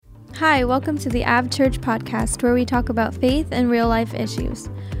Hi, welcome to the Av Church podcast, where we talk about faith and real life issues.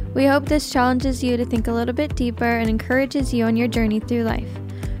 We hope this challenges you to think a little bit deeper and encourages you on your journey through life.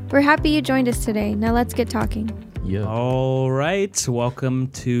 We're happy you joined us today. Now let's get talking. Yeah. All right. Welcome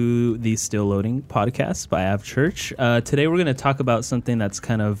to the Still Loading podcast by Av Church. Today we're going to talk about something that's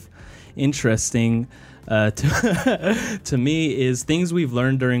kind of interesting to me is things we've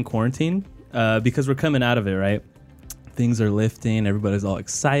learned during quarantine because we're coming out of it, right? Things are lifting. Everybody's all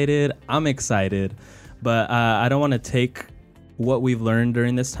excited. I'm excited. But I don't want to take what we've learned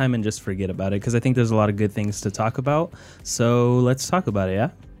during this time and just forget about it because I think there's a lot of good things to talk about. So let's talk about it, yeah?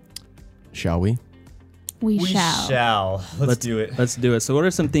 Shall we? We shall. Let's do it. Let's do it. So what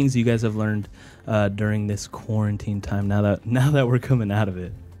are some things you guys have learned during this quarantine time now that we're coming out of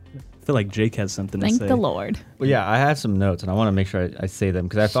it? I feel like Jake has something to say. Thank the Lord. Well, yeah, I have some notes, and I want to make sure I say them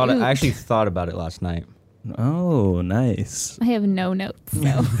because I actually thought about it last night. Oh, nice. I have no notes. So.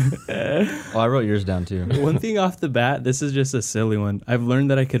 Well, I wrote yours down too. One thing off the bat, this is just a silly one. I've learned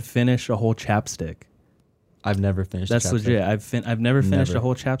that I could finish a whole chapstick. I've never finished. That's a legit. I've never finished Never. a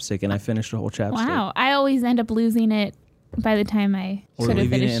whole chapstick, and I finished a whole chapstick. Wow. I always end up losing it by the time I Or should have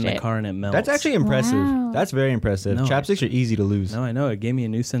leaving it finished in the car and it melts. That's actually impressive. Wow. That's very impressive. No. Chapsticks are easy to lose. No, I know. It gave me a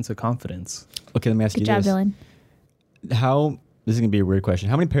new sense of confidence. Okay, let me ask Good you job, this. Dylan. This is going to be a weird question.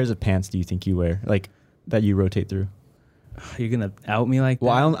 How many pairs of pants do you think you wear, like, that you rotate through? You're going to out me like that?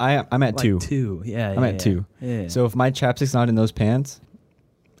 Well, I'm at like two. Two. Yeah, I'm at two. Yeah. So if my chapstick's not in those pants,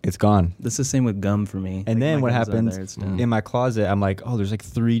 it's gone. This is the same with gum for me. And then my what gum's out happens there, it's done. in my closet, I'm like, oh, there's like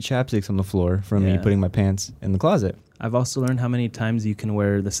 3 chapsticks on the floor from me Yeah. putting my pants in the closet. I've also learned how many times you can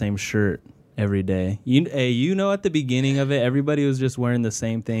wear the same shirt every day. You know, at the beginning of it, everybody was just wearing the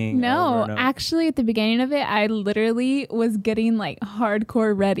same thing. No, over and over. actually, at the beginning of it, I literally was getting like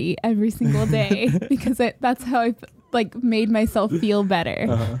hardcore ready every single day because that's how I made myself feel better.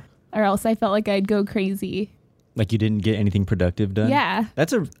 Uh-huh. Or else I felt like I'd go crazy. Like you didn't get anything productive done? Yeah.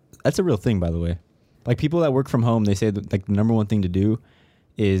 That's a real thing, by the way. Like people that work from home, they say that like the number one thing to do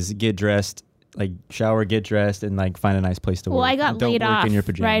is get dressed, like shower, get dressed, and like find a nice place to work. Well, I got Don't laid work off in your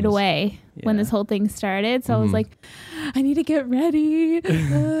pajamas. right away when Yeah. this whole thing started. So I was Mhm. like, I need to get ready.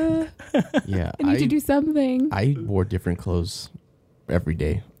 Yeah, I need to do something. I wore different clothes every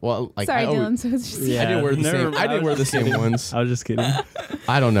day. Well, like Sorry, I always- Dylan. So it's just Yeah. I didn't wear the Never same. mind. I didn't wear the same ones. I was just kidding.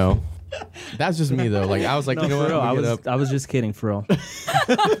 I don't know. That's just me though. Like I was like, No, you know for what? real, Let me get up. I was just kidding, for real.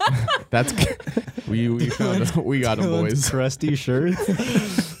 That's we found we got them, Dylan's boys. crusty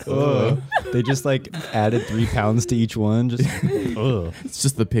shirts. Ugh. They just like added 3 pounds to each one. Just ugh. It's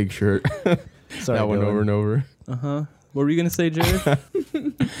just the pig shirt. Sorry, that one Dylan. over and over. Uh-huh. What were you going to say, Jared?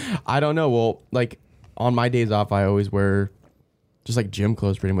 I don't know. Well, like on my days off, I always wear just like gym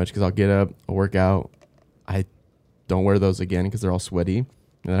clothes pretty much because I'll get up, I'll work out. I don't wear those again because they're all sweaty, and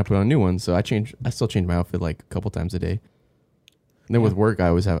then I put on new ones. So I still change my outfit like a couple times a day. And then with work, I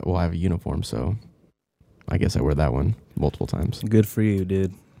always have a uniform, so I guess I wear that one multiple times. Good for you,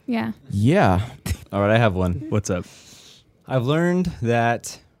 dude. yeah. Yeah. All right, I have one. What's up? I've learned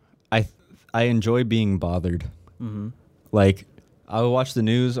that I enjoy being bothered. Mm-hmm. Like I'll watch the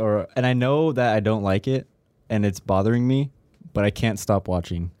news and I know that I don't like it and it's bothering me, but I can't stop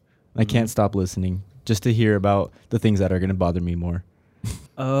watching. I can't stop listening just to hear about the things that are going to bother me more.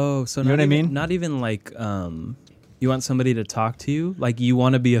 Oh, so You know what I mean? Not even like you want somebody to talk to you? Like you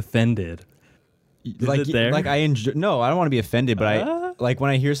want to be offended. Is like it there? like I enjoy. No, I don't want to be offended, but I like when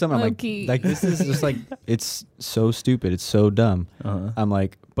I hear something, I'm Low-key. like this is just like it's so stupid. It's so dumb. Uh-huh. I'm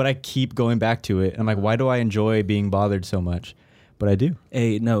like, but I keep going back to it. I'm like, why do I enjoy being bothered so much? But I do.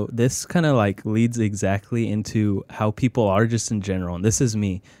 Hey, no, this kind of like leads exactly into how people are just in general. And this is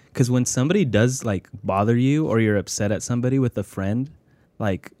me. Because when somebody does like bother you or you're upset at somebody with a friend,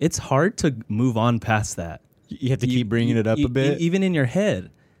 like it's hard to move on past that. You have to keep bringing it up a bit. Even in your head,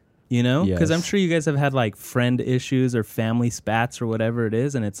 you know? Because I'm Yes. sure you guys have had like friend issues or family spats or whatever it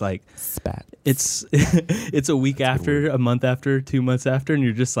is. And it's like, Spat. it's it's a week after, a month after, 2 months after. And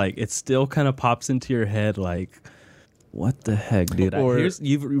you're just like, it still kind of pops into your head like, what the heck, dude? Or-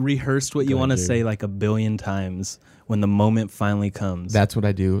 You've rehearsed what you Go want to ahead, say Jared. like a billion times when the moment finally comes. That's what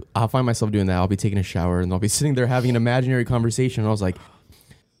I do. I'll find myself doing that. I'll be taking a shower and I'll be sitting there having an imaginary conversation. And I was like,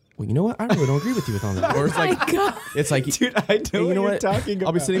 well, you know what? I really don't agree with you with all that. Or it's like, it's like, Dude, I know hey, you know what what? you're talking about.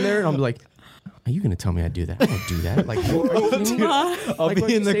 I'll be sitting there and I'll be like, are you going to tell me I do that? I don't do that. Like, are you kidding me? I'll Like, be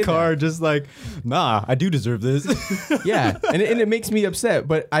why'd in you the say car that? just like, nah, I do deserve this. Yeah. And it makes me upset.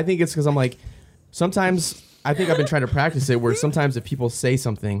 But I think it's because I'm like, sometimes I think I've been trying to practice it where sometimes if people say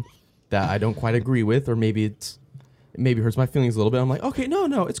something that I don't quite agree with, or maybe it hurts my feelings a little bit, I'm like, okay,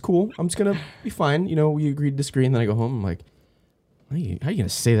 no, it's cool. I'm just going to be fine. You know, we agreed to disagree. And then I go home. I'm like, How you gonna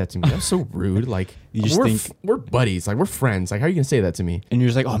say that to me? That's so rude. Like, You just we're think- we're buddies. Like, we're friends. Like, how are you gonna say that to me? And you're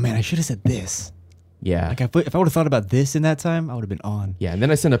just like, oh man, I should have said this. Yeah. Like if I would have thought about this in that time, I would have been on. Yeah, and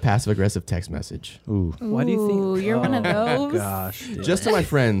then I send a passive aggressive text message Ooh. Why do you think? Ooh, you're one of Oh, those? Gosh, dude. just to my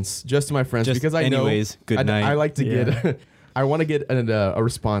friends, because I anyways, know. good night. I like to Yeah. get. I want to get a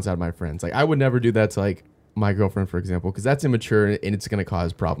response out of my friends. Like, I would never do that to like my girlfriend, for example, because that's immature and it's gonna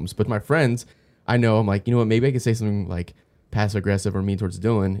cause problems. But my friends, I know, I'm like, you know what? Maybe I could say something like passive aggressive or mean towards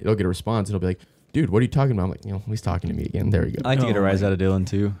Dylan. It'll get a response. It'll be like, dude, what are you talking about? I'm like, he's talking to me again. There you go. I like to get a Oh rise my- out of Dylan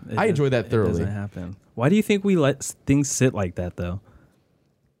too. I enjoy that thoroughly. It doesn't happen. Why do you think we let things sit like that, though?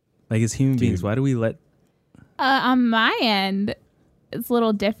 Like, as human beings, Dude. why do we let? On my end, it's a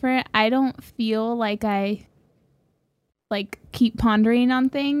little different. I don't feel like I keep pondering on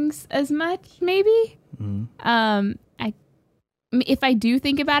things as much. Maybe. If I do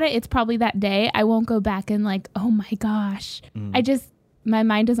think about it, it's probably that day. I won't go back and like, oh my gosh. My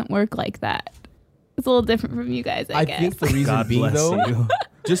mind doesn't work like that. It's a little different from you guys, I guess. think the reason God being bless though, you.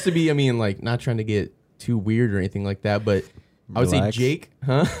 just to be, like not trying to get too weird or anything like that, but I would say Relax. Jake,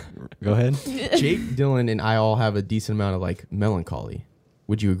 Go ahead. Jake, Dylan, and I all have a decent amount of like melancholy.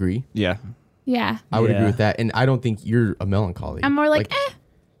 Would you agree? Yeah. Yeah. I would agree Yeah. with that, and I don't think you're a melancholy. I'm more like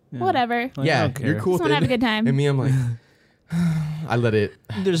whatever. Like, I yeah, don't you're care. cool Just with want to have a it. good time. And me, I'm like, I let it.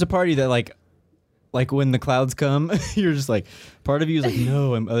 There's a party that like when the clouds come, you're just like, part of you is like,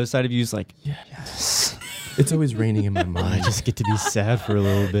 no, and the other side of you is like, yes. It's always raining in my I mind just get to be sad for a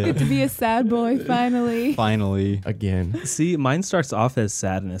little Get bit. to be a sad boy finally. Finally. again. See, mine starts off as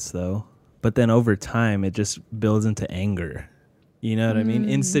sadness, though, but then over time, it just builds into anger. You know what I mean?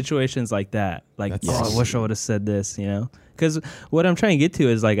 In situations like that, like, That's oh, I so wish I would have said this. You know, because what I'm trying to get to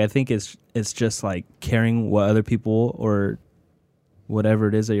is like, I think it's just like caring what other people or whatever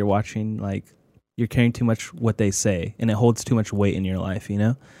it is that you're watching, like you're caring too much what they say, and it holds too much weight in your life. You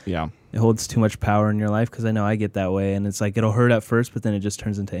know. Yeah. It holds too much power in your life, because I know I get that way, and it's like it'll hurt at first, but then it just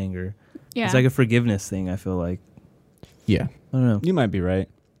turns into anger. Yeah. It's like a forgiveness thing, I feel like. Yeah. I don't know. You might be right.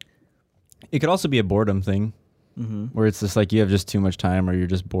 It could also be a boredom thing where it's just like you have just too much time or you're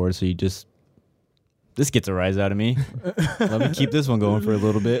just bored. So this gets a rise out of me. Let me keep this one going for a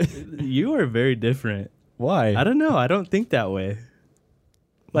little bit. You are very different. Why? I don't know. I don't think that way.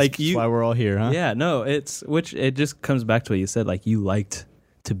 Like That's why we're all here, huh? Yeah, no, it just comes back to what you said. Like, you liked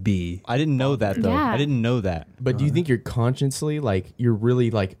to be. I didn't know that though. Yeah. I didn't know that. But do you think you're consciously like you're really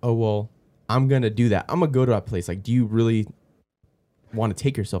like, oh well, I'm gonna do that. I'm gonna go to that place. Like, do you really want to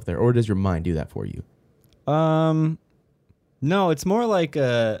take yourself there, or does your mind do that for you? No, it's more like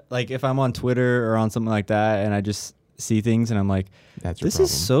if I'm on Twitter or on something like that and I just see things and I'm like, That's your this problem.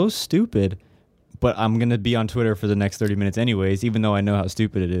 is so stupid. But I'm gonna be on Twitter for the next 30 minutes anyways, even though I know how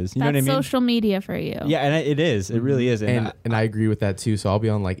stupid it is. You know what I That's mean? social media for you. Yeah, and it is. It really is. And I agree with that too. So I'll be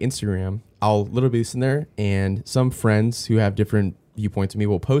on like Instagram. I'll literally be sitting there, and some friends who have different viewpoints of me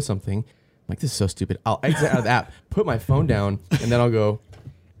will post something. I'm like, this is so stupid. I'll exit out of the app, put my phone down, and then I'll go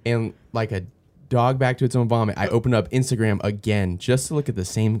and like a dog back to its own vomit. I open up Instagram again just to look at the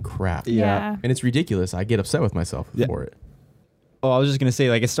same crap. Yeah. And it's ridiculous. I get upset with myself for it. Oh, I was just gonna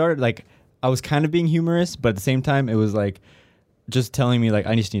say, like, it started like I was kind of being humorous, but at the same time, it was like just telling me like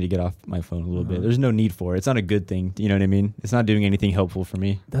I just need to get off my phone a little bit. There's no need for it. It's not a good thing. You know what I mean? It's not doing anything helpful for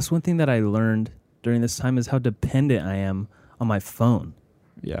me. That's one thing that I learned during this time, is how dependent I am on my phone.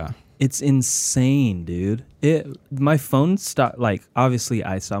 Yeah. It's insane, dude. My phone stopped. Like, obviously,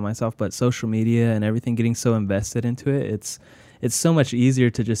 I saw myself, but social media and everything, getting so invested into it, it's so much easier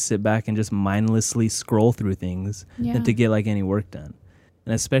to just sit back and just mindlessly scroll through things Yeah. than to get like any work done.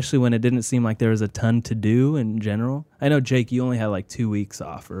 And especially when it didn't seem like there was a ton to do in general. I know, Jake, you only had like 2 weeks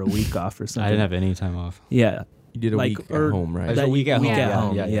off or a week off or something. I didn't have any time off. Yeah. You did a Like, week or at home, right? That- a week at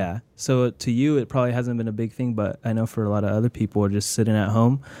home. Yeah. Yeah. So to you, it probably hasn't been a big thing, but I know for a lot of other people, are just sitting at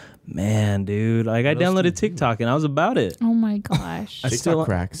home. Man, dude, like I What else do you downloaded TikTok and I was about it. Oh my gosh. I TikTok still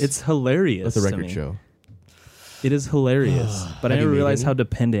cracks. It's hilarious. That's a to record me. show. It is hilarious, but I Have you never made realized any? how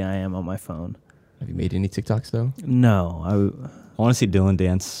dependent I am on my phone. Have you made any TikToks though? No, I want to see Dylan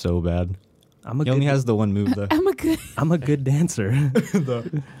dance so bad. I'm a He only good, has the one move though. I'm a good dancer.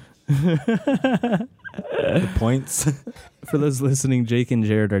 The points. For those listening, Jake and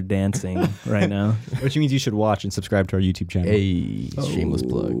Jared are dancing right now. Which means you should watch and subscribe to our YouTube channel. Hey, shameless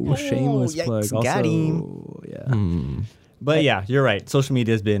plug. Oh, shameless yikes, plug. Also, got him. yeah. But yeah, you're right. Social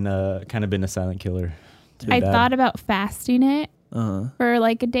media has been kind of been a silent killer. It's been I bad. thought about fasting it Uh-huh. for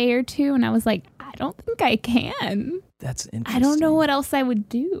like a day or two, and I was like, I don't think I can. That's interesting. I don't know what else I would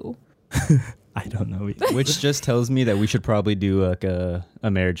do. I don't know either. Which just tells me that we should probably do like a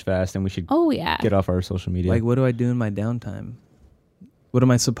marriage fast and we should Oh yeah. get off our social media. Like, what do I do in my downtime? What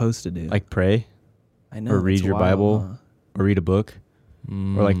am I supposed to do? Like pray, I know, or read it's your wild, Bible. huh? or read a book,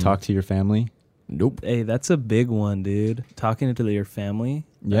 or like talk to your family. Nope. Hey, that's a big one, dude. Talking to your family.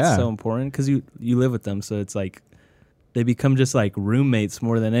 That's Yeah. so important because you live with them. So it's like they become just like roommates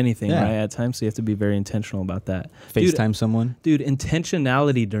more than anything, Yeah. right? At times. So you have to be very intentional about that. FaceTime someone. Dude,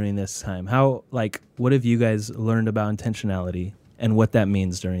 intentionality during this time. What have you guys learned about intentionality and what that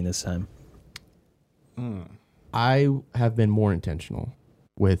means during this time? I have been more intentional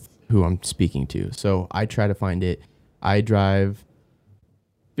with who I'm speaking to. So I try to find it. I drive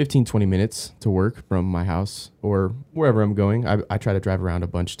 15, 20 minutes to work from my house or wherever I'm going. I try to drive around a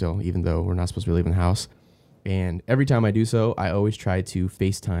bunch still, even though we're not supposed to be leaving the house. And every time I do so, I always try to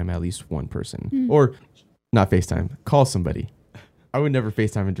FaceTime at least one person. Or not FaceTime, call somebody. I would never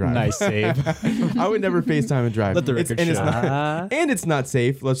FaceTime and drive. Nice save. I would never FaceTime and drive. Let the record It's show. not, and it's not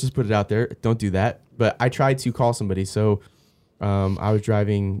safe. Let's just put it out there. Don't do that. But I tried to call somebody. So I was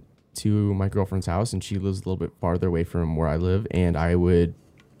driving to my girlfriend's house, and she lives a little bit farther away from where I live. And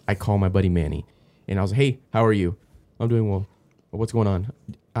I call my buddy Manny, and I was like, "Hey, how are you?" "I'm doing well." "What's going on?"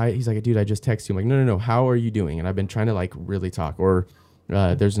 He's like, "Dude, I just texted you." I'm like, No. How are you doing? And I've been trying to like really talk. Or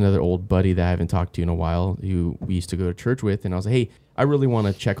there's another old buddy that I haven't talked to in a while who we used to go to church with, and I was like, "Hey, I really want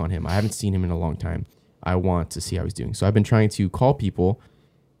to check on him. I haven't seen him in a long time. I want to see how he's doing." So I've been trying to call people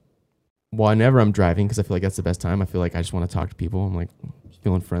whenever I'm driving because I feel like that's the best time. I feel like I just want to talk to people. I'm like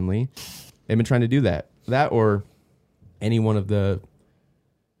feeling friendly. I've been trying to do that. That or any one of the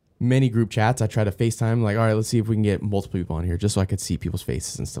many group chats. I try to FaceTime. Like, all right, let's see if we can get multiple people on here just so I could see people's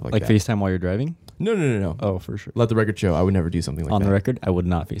faces and stuff like Like that. FaceTime while you're driving? No. Oh, for sure. Let the record show. I would never do something like On that. the record, I would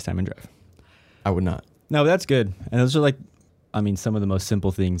not FaceTime and drive. I would not. No, that's good. And those are like, I mean, some of the most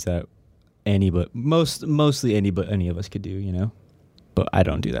simple things that mostly any of us could do, you know? But I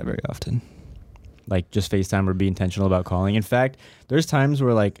don't do that very often. Like just FaceTime or be intentional about calling. In fact, there's times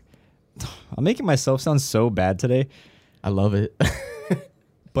where like, I'm making myself sound so bad today. I love it.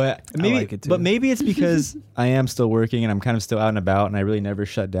 But I maybe, like it too. but maybe it's because I am still working and I'm kind of still out and about and I really never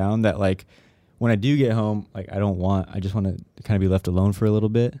shut down. That like when I do get home, like I just want to kind of be left alone for a little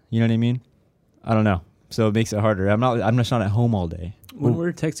bit. You know what I mean? I don't know. So it makes it harder. I'm just not at home all day. When we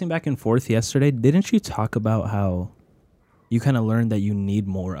were texting back and forth yesterday, didn't you talk about how you kind of learned that you need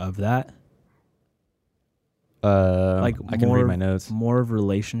more of that? I can read my notes. More of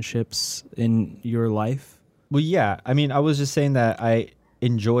relationships in your life? Well, yeah. I mean, I was just saying that I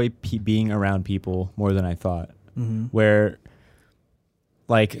enjoy being around people more than I thought. Mm-hmm. Where,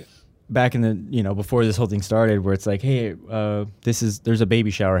 like, back in the, before this whole thing started, where it's like, hey, there's a baby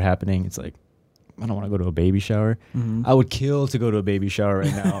shower happening. It's like, I don't want to go to a baby shower. Mm-hmm. I would kill to go to a baby shower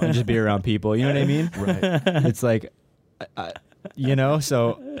right now and just be around people. You know what I mean? Right. It's like,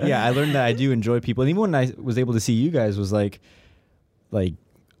 so yeah, I learned that I do enjoy people. And even when I was able to see you guys was like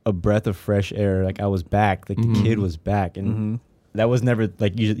a breath of fresh air. Like I was back, like the kid was back. And that was never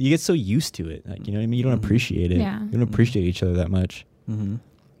like, you get so used to it. Like, you know what I mean? You don't appreciate it. Yeah. You don't appreciate each other that much. Mm-hmm.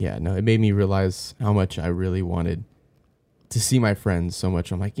 Yeah, no, it made me realize how much I really wanted to see my friends so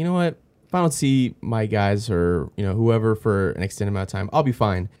much. I'm like, you know what? If I don't see my guys or, whoever for an extended amount of time, I'll be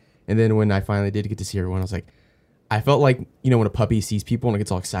fine. And then when I finally did get to see everyone, I was like, I felt like, when a puppy sees people and it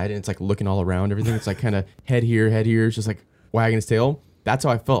gets all excited, and it's like looking all around everything. It's like kind of head here, it's just like wagging its tail. That's how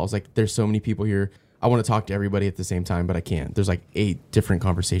I felt. I was like, there's so many people here. I want to talk to everybody at the same time, but I can't. There's like 8 different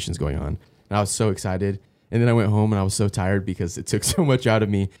conversations going on. And I was so excited. And then I went home and I was so tired because it took so much out of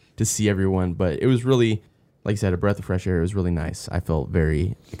me to see everyone. But it was really, like you said, a breath of fresh air. It was really nice. I felt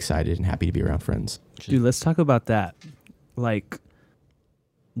very excited and happy to be around friends. Dude, let's talk about that. Like,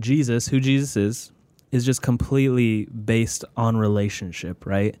 Jesus, who Jesus is just completely based on relationship,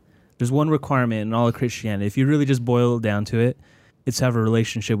 right? There's one requirement in all of Christianity. If you really just boil it down to it, it's to have a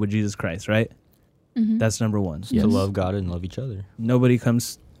relationship with Jesus Christ, right? Mm-hmm. That's number one. To love God and love each other. Nobody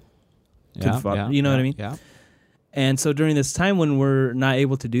comes to the Father. You know what I mean? Yeah. And so during this time when we're not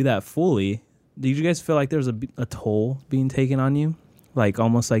able to do that fully, did you guys feel like there's a toll being taken on you? Like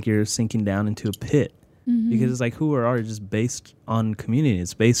almost like you're sinking down into a pit. Mm-hmm. Because it's like who we are just based on community.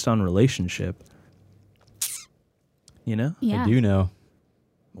 It's based on relationship. You know? Yeah. I do know.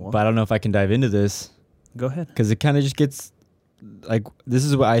 Well, But I don't know if I can dive into this. go ahead. Because it kind of just gets like, this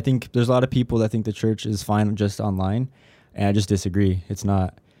is what I think. There's a lot of people that think the church is fine just online, and I just disagree. It's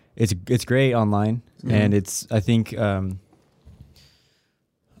not. It's great online, and it's, I think, it's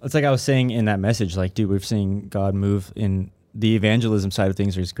like I was saying in that message, like, dude, we're seeing God move in the evangelism side of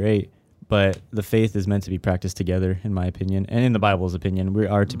things is great, but the faith is meant to be practiced together, in my opinion, and in the Bible's opinion. We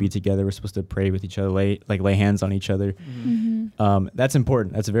are to be together. We're supposed to pray with each other, lay hands on each other. Mm-hmm. That's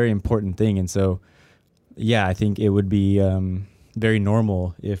important. That's a very important thing. And so, yeah, I think it would be very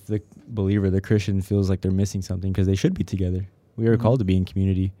normal if the believer, the Christian, feels like they're missing something because they should be together. We are called to be in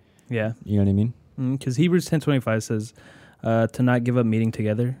community. Yeah. You know what I mean? Because Hebrews 10:25 says to not give up meeting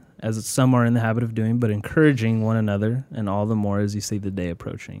together, as some are in the habit of doing, but encouraging one another, and all the more as you see the day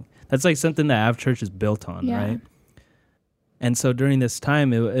approaching. That's like something that Ave Church is built on, right? And so during this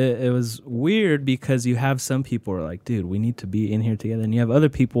time, it was weird because you have some people who are like, dude, we need to be in here together. And you have other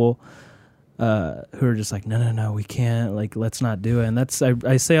people who are just like, no, we can't. Like, let's not do it. And that's,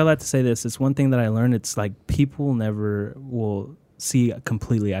 I say all that to say this. It's one thing that I learned. It's like people never will see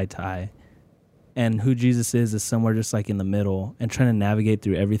completely eye to eye. And who Jesus is somewhere just like in the middle and trying to navigate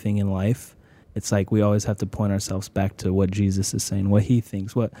through everything in life. It's like we always have to point ourselves back to what Jesus is saying, what he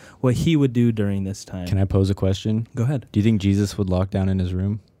thinks, what he would do during this time. Can I pose a question? Go ahead. Do you think Jesus would lock down in his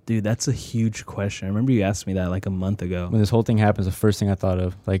room? Dude, that's a huge question. I remember you asked me that like a month ago. When this whole thing happens, the first thing I thought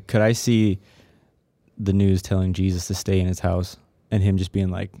of, like, could I see the news telling Jesus to stay in his house and him just being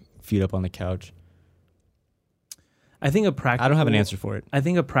like feet up on the couch? I think a practical... I don't have an answer for it. I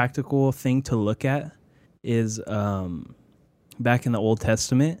think a practical thing to look at is back in the Old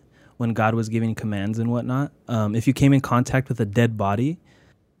Testament when God was giving commands and whatnot. If you came in contact with a dead body,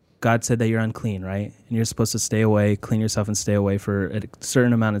 God said that you're unclean, right? And you're supposed to stay away, clean yourself and stay away for a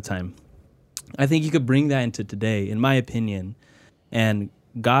certain amount of time. I think you could bring that into today, in my opinion. And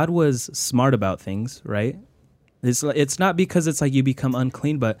God was smart about things, right? It's not because it's like you become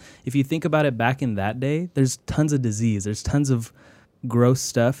unclean, but if you think about it back in that day, there's tons of disease. There's tons of gross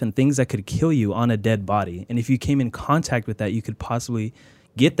stuff and things that could kill you on a dead body. And if you came in contact with that, you could possibly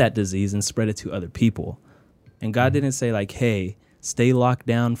get that disease and spread it to other people. And God didn't say like, hey, stay locked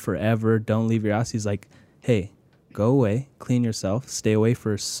down forever. Don't leave your house. He's like, hey, go away, clean yourself, stay away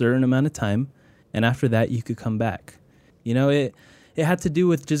for a certain amount of time. And after that, you could come back. You know, it had to do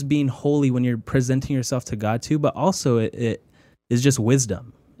with just being holy when you're presenting yourself to God too, but also it is just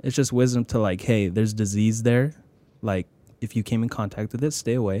wisdom. It's just wisdom to like, hey, there's disease there. Like if you came in contact with it,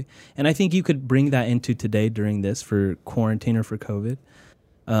 stay away. And I think you could bring that into today during this for quarantine or for COVID.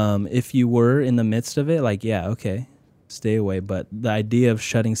 If you were in the midst of it, like, yeah, okay, stay away. But the idea of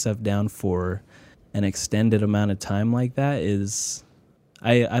shutting stuff down for an extended amount of time like that is,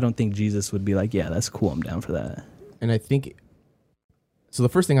 I don't think Jesus would be like, yeah, that's cool, I'm down for that. And I think... So the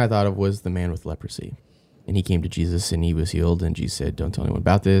first thing I thought of was the man with leprosy. And he came to Jesus and he was healed. And Jesus said, don't tell anyone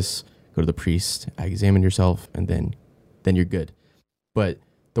about this. Go to the priest, examine yourself, and then you're good. But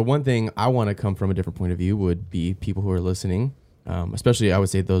the one thing I want to come from a different point of view would be people who are listening, especially I would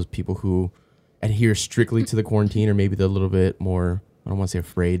say those people who adhere strictly to the quarantine, or maybe they're a little bit more, I don't want to say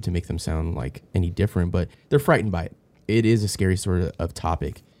afraid to make them sound like any different, but they're frightened by it. It is a scary sort of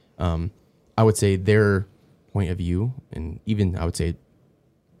topic. I would say their point of view, and even I would say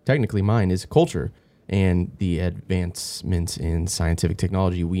technically mine, is culture and the advancements in scientific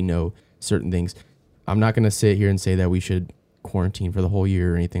technology. We know certain things. I'm not going to sit here and say that we should quarantine for the whole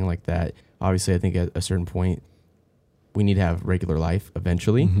year or anything like that. Obviously, I think at a certain point, we need to have regular life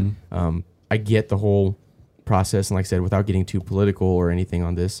eventually. Mm-hmm. I get the whole process. And like I said, without getting too political or anything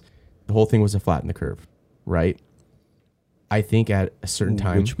on this, the whole thing was to flatten the curve, right? I think at a certain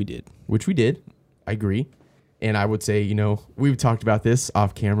time... Which we did. I agree. And I would say, you know, we've talked about this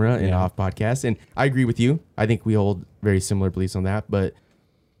off camera and off podcast, and I agree with you. I think we hold very similar beliefs on that. But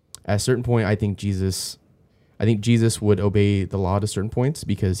at a certain point, I think Jesus would obey the law to certain points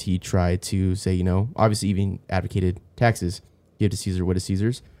because he tried to say, you know, obviously even advocated taxes, give to Caesar what is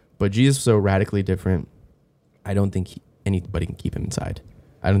Caesar's. But Jesus was so radically different, I don't think anybody can keep him inside.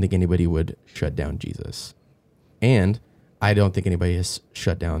 I don't think anybody would shut down Jesus. And I don't think anybody has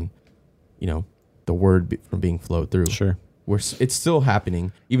shut down, you know, the word from being flowed through. Sure. It's still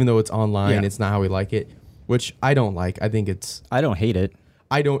happening, even though it's online. Yeah. It's not how we like it, which I don't like. I don't hate it.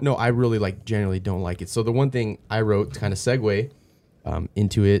 I don't know. I really generally don't like it. So the one thing I wrote to kind of segue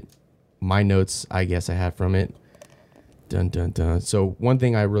into it, my notes, I guess I have from it. Dun, dun, dun. So one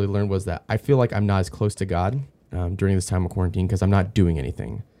thing I really learned was that I feel like I'm not as close to God during this time of quarantine because I'm not doing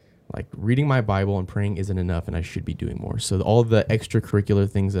anything. Like reading my Bible and praying isn't enough, and I should be doing more. So all the extracurricular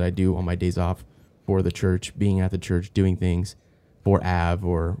things that I do on my days off for the church, being at the church, doing things for Av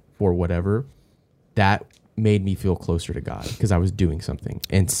or for whatever, that made me feel closer to God because I was doing something.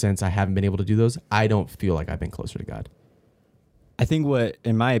 And since I haven't been able to do those, I don't feel like I've been closer to God. I think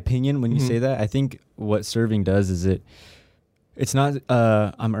in my opinion, when you say that, I think what serving does is it's not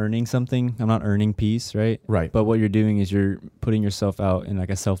I'm earning something. I'm not earning peace, right? Right. But what you're doing is you're putting yourself out in like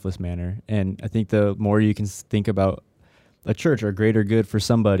a selfless manner. And I think the more you can think about a church or greater good for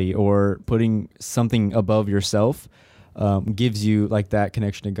somebody or putting something above yourself gives you like that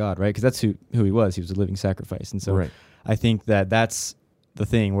connection to God, right? Because that's who he was. He was a living sacrifice. And so I think that that's the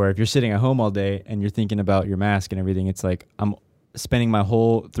thing where if you're sitting at home all day and you're thinking about your mask and everything, it's like I'm spending my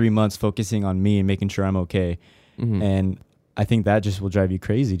whole 3 months focusing on me and making sure I'm okay. Mhm. And I think that just will drive you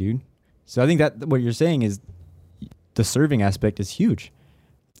crazy, dude. So I think that what you're saying is the serving aspect is huge.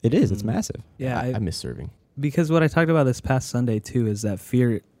 It is. It's massive. Yeah, I miss serving. because what I talked about this past Sunday too is that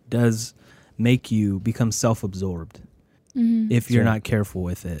fear does make you become self-absorbed if you're Sure. not careful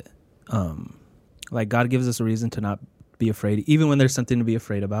with it. Like God gives us a reason to not be afraid, even when there's something to be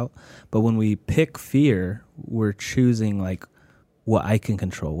afraid about. But when we pick fear, we're choosing like what I can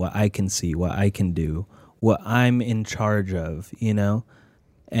control, what I can see, what I can do, what I'm in charge of, you know?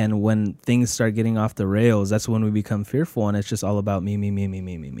 And when things start getting off the rails, that's when we become fearful, and it's just all about me, you know?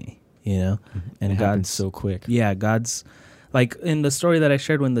 And it happens God's so quick. Yeah, God's like in the story that I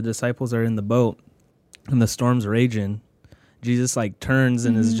shared when the disciples are in the boat and the storm's raging, Jesus like turns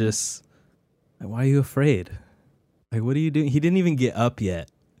and is just like, why are you afraid? Like, what are you doing? He didn't even get up yet.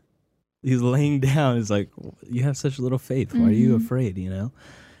 He's laying down. He's like, you have such little faith. Why are you afraid? You know?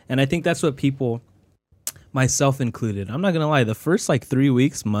 And I think that's what people, myself included, I'm not going to lie, the first like 3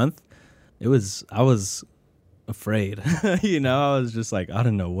 weeks, month, I was afraid. You know, I was just like, I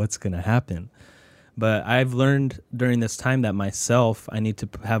don't know what's going to happen. But I've learned during this time that myself, I need to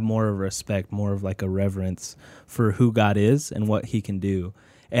have more of respect, more of like a reverence for who God is and what he can do.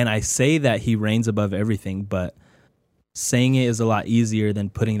 And I say that he reigns above everything, but saying it is a lot easier than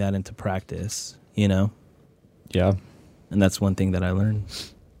putting that into practice, you know? Yeah. And that's one thing that I learned.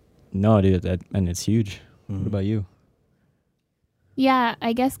 No, dude, and it's huge. What about you? Yeah,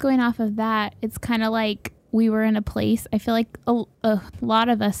 I guess going off of that, it's kind of like we were in a place, I feel like a lot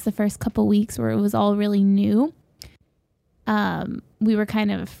of us the first couple weeks where it was all really new, we were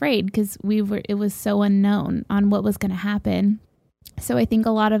kind of afraid because it was so unknown on what was going to happen. So I think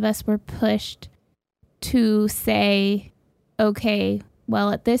a lot of us were pushed to say, okay,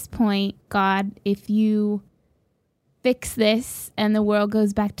 well, at this point, God, if you fix this and the world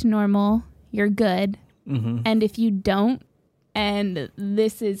goes back to normal, you're good. And if you don't, and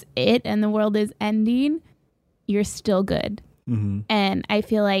this is it, and the world is ending, you're still good. And I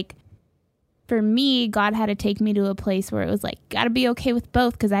feel like for me, God had to take me to a place where it was like, gotta be okay with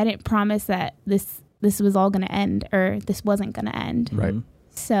both, because I didn't promise that this was all going to end, or this wasn't going to end. Right.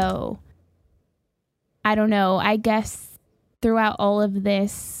 So I don't know. I guess throughout all of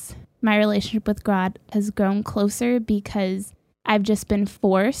this, my relationship with God has grown closer because I've just been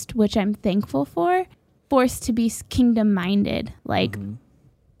forced, which I'm thankful for, forced to be kingdom minded. Like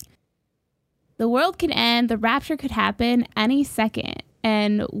the world could end, the rapture could happen any second,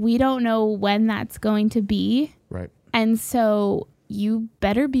 and we don't know when that's going to be. Right. And so you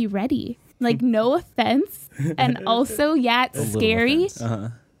better be ready. Like, no offense. And also, yeah, it's scary.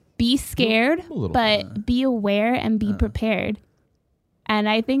 Be scared, but be aware and be prepared. And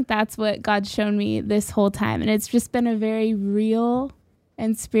I think that's what God's shown me this whole time. And it's just been a very real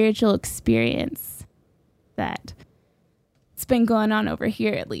and spiritual experience that it's been going on over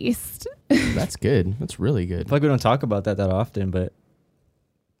here, at least. That's good. That's really I good. feel like we don't talk about that often, but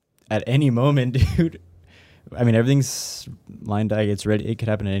at any moment, dude, I mean, everything's lined up. It's ready. It could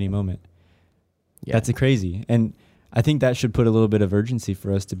happen at any moment. Yeah. That's crazy. And I think that should put a little bit of urgency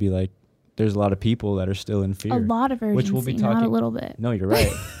for us to be like, there's a lot of people that are still in fear. A lot of urgency, which we'll be not talking, a little bit. No, you're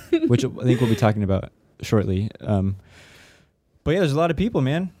right. Which I think we'll be talking about shortly. But yeah, there's a lot of people,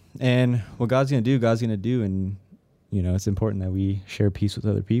 man. And what God's going to do. And, you know, it's important that we share peace with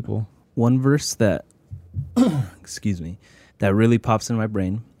other people. One verse that, excuse me, that really pops in my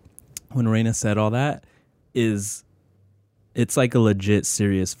brain when Raina said all that is, it's like a legit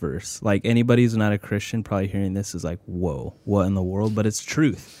serious verse. Like anybody who's not a Christian probably hearing this is like, whoa, what in the world? But it's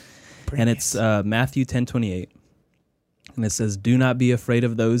truth. And it's Matthew 10:28. And it says, do not be afraid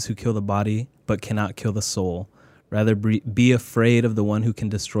of those who kill the body, but cannot kill the soul. Rather be afraid of the one who can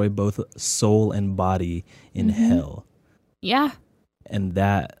destroy both soul and body in hell. Yeah. And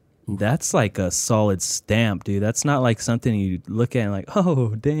that's like a solid stamp, dude. That's not like something you look at and like,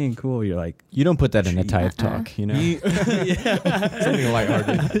 oh, dang, cool. You're like, You don't put that in a tithe talk, you know? Something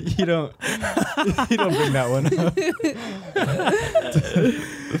lighthearted. you don't bring that one up.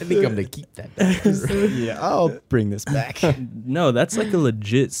 I think I'm going to keep that back. Yeah, I'll bring this back. no, that's like a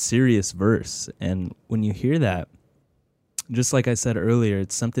legit serious verse. And when you hear that, just like I said earlier,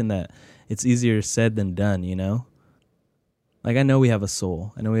 it's something that it's easier said than done, you know? Like I know we have a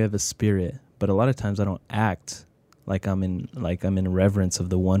soul, I know we have a spirit, but a lot of times I don't act like I'm in reverence of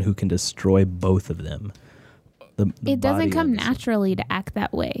the one who can destroy both of them. The It doesn't body come and the soul. naturally to act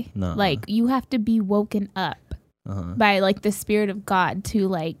that way. No. Like you have to be woken up by like the Spirit of God to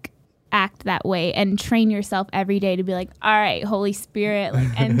like act that way and train yourself every day to be like, all right, Holy Spirit,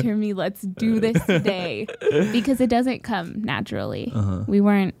 like enter me, let's do this today, because it doesn't come naturally. We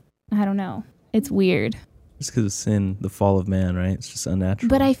weren't, I don't know, it's weird. It's because of sin, the fall of man, right? It's just unnatural.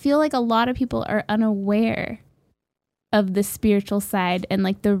 But I feel like a lot of people are unaware of the spiritual side and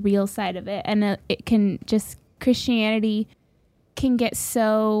like the real side of it, and it can just, Christianity can get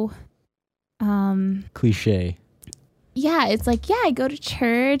so Cliche. yeah, it's like, yeah, I go to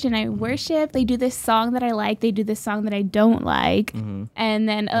church and I worship. They do this song that I like. They do this song that I don't like. Mm-hmm. And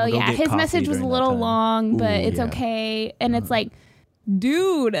then, oh, We'll go yeah, get his coffee message was a during that little time. long, but Ooh, it's yeah. okay. And it's like,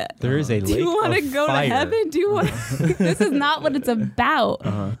 dude, There is a do lake you want to of go fire. to heaven? Do you want This is not what it's about.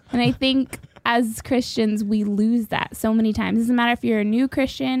 And I think as Christians, we lose that so many times. It doesn't matter if you're a new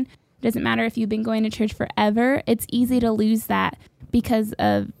Christian. It doesn't matter if you've been going to church forever. It's easy to lose that because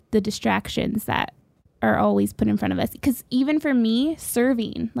of the distractions that are always put in front of us. Because even for me,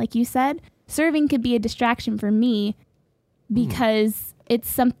 serving, like you said, serving could be a distraction for me because it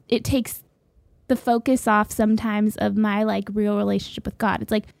takes the focus off sometimes of my like real relationship with God.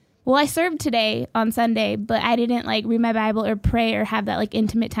 It's like, well, I served today on Sunday, but I didn't like read my Bible or pray or have that like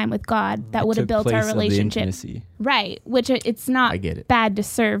intimate time with God that would have Took built our place of the relationship. intimacy. Right. Which it's not I get it. bad to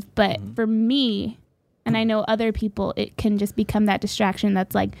serve, but for me, and I know other people, it can just become that distraction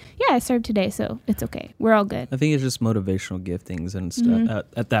that's like, yeah, I served today, so it's okay. We're all good. I think it's just motivational giftings and stuff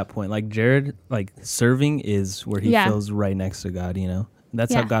at that point. Like Jared, like serving is where he Yeah. feels right next to God, you know?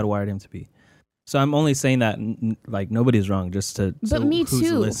 That's how Yeah. God wired him to be. So I'm only saying that like nobody's wrong, just to But so me who's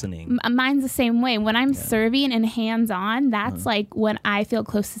too. listening. Mine's the same way. When I'm serving and hands-on, that's like when I feel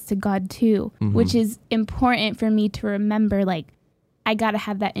closest to God too, which is important for me to remember. Like, I got to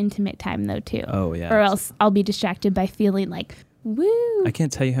have that intimate time though too. Oh yeah. Or else I'll be distracted by feeling like, woo. I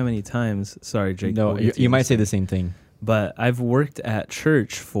can't tell you how many times. Sorry, Jake. No, we'll get to you might in a say the second. same thing. But I've worked at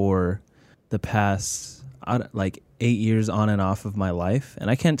church for the past like 8 years on and off of my life,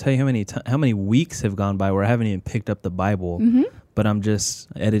 and I can't tell you how many weeks have gone by where I haven't even picked up the Bible. But I'm just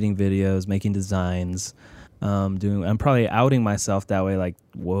editing videos, making designs, I'm probably outing myself that way, like,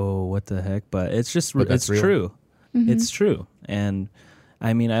 whoa, what the heck? But it's just But that's it's real. true. It's true. And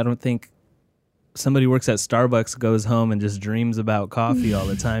I mean, I don't think somebody who works at Starbucks goes home and just dreams about coffee all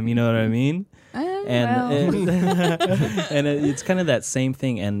the time. You know what I mean? And it's kind of that same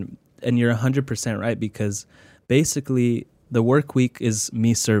thing. And you're 100% right, because basically the work week is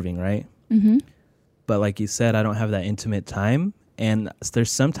me serving, right? But like you said, I don't have that intimate time. And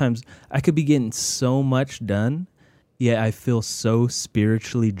there's sometimes I could be getting so much done, yet I feel so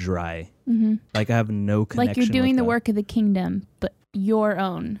spiritually dry. Like I have no connection. Like you're doing with the God. work of the kingdom, but your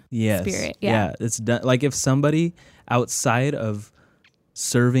own spirit. Yeah, it's done. Like if somebody outside of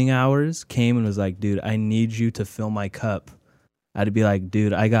serving hours came and was like, dude, I need you to fill my cup, I'd be like,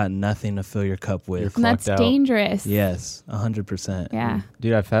 dude, I got nothing to fill your cup with. And that's Clocked out. dangerous. Yes, 100%. Yeah.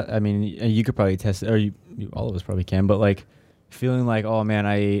 Dude, I mean, you could probably test it, or you all of us probably can, but like feeling like, oh man,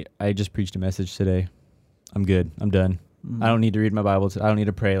 I just preached a message today. I'm good. I'm done. I don't need to read my Bible. I don't need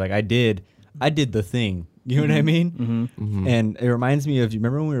to pray. Like I did the thing. You know what I mean? And it reminds me of, you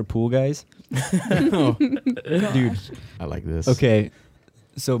remember when we were pool guys? Dude. I like this. Okay.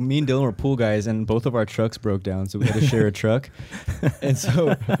 So me and Dylan were pool guys, and both of our trucks broke down, so we had to share a truck. And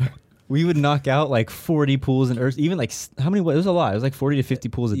so we would knock out like 40 pools in Earth, even like, how many? It was a lot. It was like 40 to 50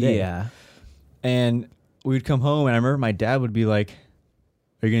 pools a day. Yeah. And we would come home, and I remember my dad would be like,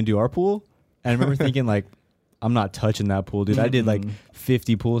 are you going to do our pool? And I remember thinking like, I'm not touching that pool, dude. I did like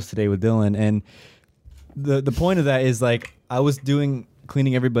 50 pools today with Dylan. And the point of that is like, I was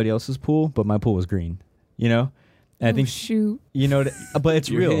cleaning everybody else's pool, but my pool was green, you know? And I think, shoot. you know, but it's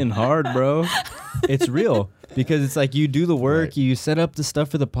You're real. hitting hard, bro. It's real, because it's like you do the work, Right. you set up the stuff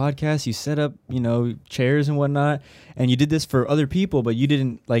for the podcast, you set up, you know, chairs and whatnot, and you did this for other people, but you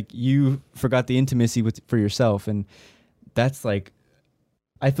didn't, like, you forgot the intimacy for yourself. And that's like,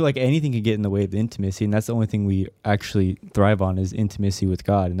 I feel like anything could get in the way of the intimacy, and that's the only thing we actually thrive on is intimacy with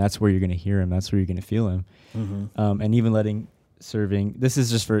God, and that's where you're going to hear him, that's where you're going to feel him. And even letting serving, this is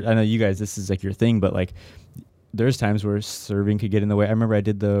just for, I know you guys, this is like your thing, but like there's times where serving could get in the way. I remember I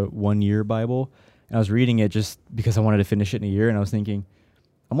did the 1 year Bible, and I was reading it just because I wanted to finish it in a year, and I was thinking,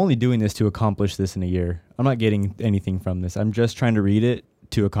 I'm only doing this to accomplish this in a year. I'm not getting anything from this. I'm just trying to read it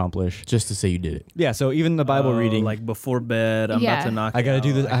to accomplish. Just to say you did it. Yeah, so even the Bible reading, like before bed, I'm about Yeah. to knock. I gotta it do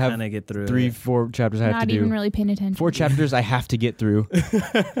out. this. I have kinda get through 3-4 chapters I have Not to even do. really paying attention. 4 chapters I have to get through.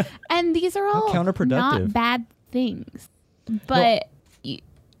 And these are all counterproductive. not bad things, but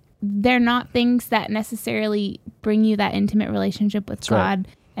they're not things that necessarily bring you that intimate relationship with That's right. God,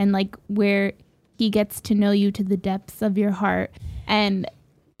 and like where he gets to know you to the depths of your heart. And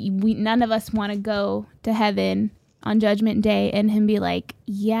none of us want to go to heaven on Judgment Day and him be like,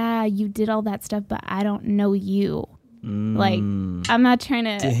 yeah, you did all that stuff, but I don't know you. Like, I'm not trying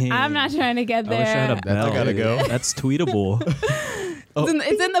to get there. I wish I had a bell. I gotta go. That's tweetable.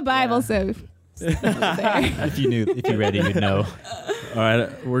 It's in the Bible, so If you read it, you'd know. All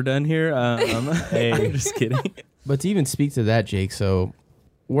right, we're done here. Hey, I'm just kidding. But to even speak to that, Jake, so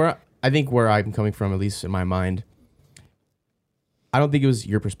I think where I'm coming from, at least in my mind, I don't think it was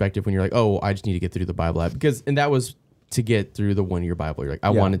your perspective when you're like, oh, I just need to get through the Bible app, and that was to get through the 1 year Bible. You're like, I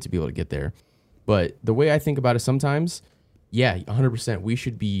wanted to be able to get there. But the way I think about it sometimes, yeah, 100%, we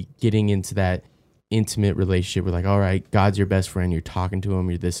should be getting into that intimate relationship with like, all right, God's your best friend. You're talking to him.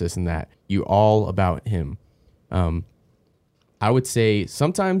 You're this, and that. You all about him. I would say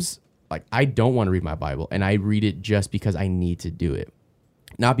sometimes like I don't want to read my Bible and I read it just because I need to do it.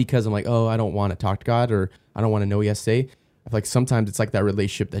 Not because I'm like, oh, I don't want to talk to God or I don't want to know what he has to say. I feel like sometimes it's like that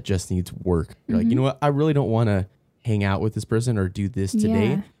relationship that just needs work. You're like, you know what? I really don't want to hang out with this person or do this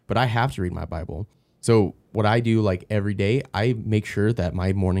today, but I have to read my Bible. So what I do like every day, I make sure that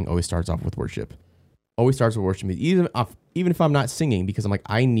my morning always starts off with worship. Always starts with worship, even if I'm not singing, because I'm like,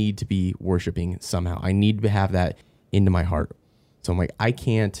 I need to be worshiping somehow. I need to have that into my heart. So I'm like, I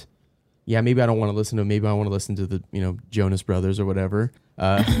can't, maybe I don't want to listen to, maybe I want to listen to the, Jonas Brothers or whatever.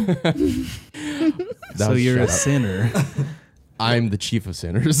 So you're a sinner. I'm the chief of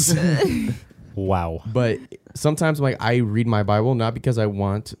sinners. Wow. But sometimes I'm like, I read my Bible, not because I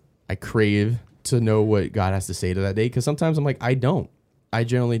crave to know what God has to say to that day. Because sometimes I'm like, I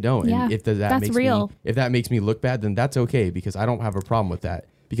generally don't. Yeah, and if that makes me look bad, then that's okay, because I don't have a problem with that.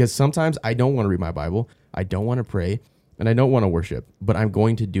 Because sometimes I don't want to read my Bible. I don't want to pray and I don't want to worship, but I'm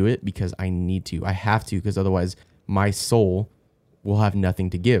going to do it because I need to. I have to, because otherwise my soul will have nothing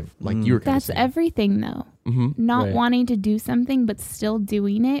to give. Like you were kind of saying. That's everything though. Not wanting to do something, but still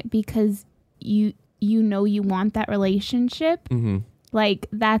doing it because you want that relationship. Like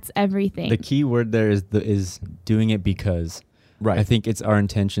that's everything. The key word there is doing it because. Right. I think it's our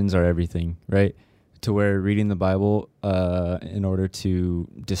intentions are everything, right? To where reading the Bible in order to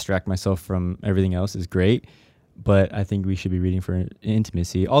distract myself from everything else is great, but I think we should be reading for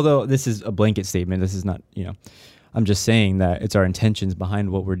intimacy. Although this is a blanket statement, this is not, I'm just saying that it's our intentions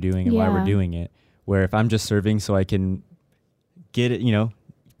behind what we're doing and why we're doing it. Where if I'm just serving so I can get it,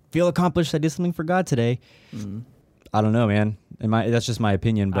 feel accomplished, I did something for God today. I don't know, man. That's just my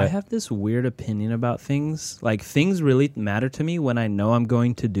opinion. But I have this weird opinion about things. Like, things really matter to me when I know I'm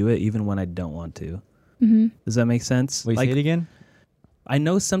going to do it, even when I don't want to. Does that make sense? Wait, say it again? I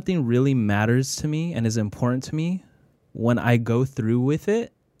know something really matters to me and is important to me when I go through with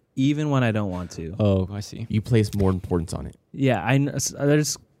it, even when I don't want to. Oh, I see. You place more importance on it. Yeah,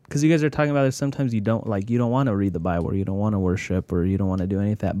 because you guys are talking about it. Sometimes you don't want to read the Bible, or you don't want to worship, or you don't want to do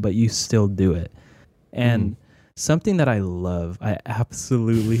any of that, but you still do it. And something that I love, I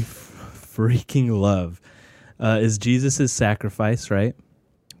absolutely freaking love, is Jesus' sacrifice, right,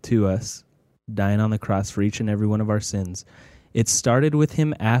 to us, dying on the cross for each and every one of our sins. It started with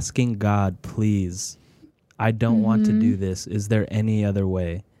him asking God, please, I don't want to do this. Is there any other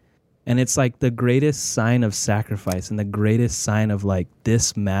way? And it's like the greatest sign of sacrifice and the greatest sign of like,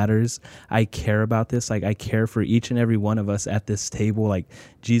 this matters. I care about this. Like, I care for each and every one of us at this table. Like,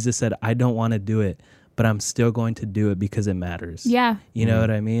 Jesus said, I don't want to do it, but I'm still going to do it because it matters. Yeah. You know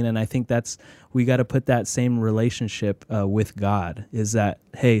what I mean? And I think we got to put that same relationship with God, is that,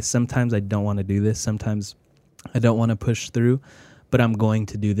 hey, sometimes I don't want to do this. Sometimes I don't want to push through, but I'm going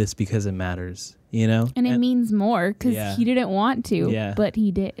to do this because it matters, And it means more because he didn't want to, but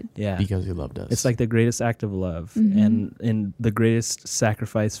he did. Yeah. Because he loved us. It's like the greatest act of love and the greatest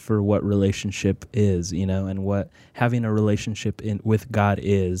sacrifice for what relationship is, and what having a relationship with God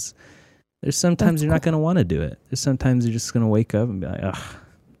is. There's sometimes you're not going to want to do it. There's sometimes you're just going to wake up and be like, oh,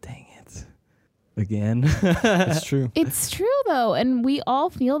 dang it. Again. It's true. It's true, though. And we all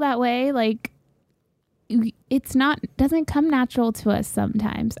feel that way. Like, doesn't come natural to us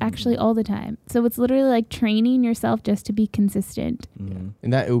sometimes, actually all the time. So it's literally like training yourself just to be consistent.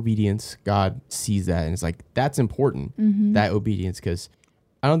 And that obedience, God sees that and it's like, that's important, that obedience, because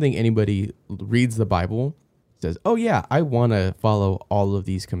I don't think anybody reads the Bible, says, oh yeah, I want to follow all of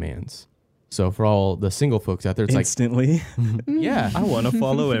these commands. So for all the single folks out there, it's instantly, yeah, I want to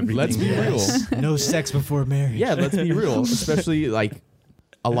follow everything. Let's be real. No sex before marriage. Yeah, let's be real. Especially like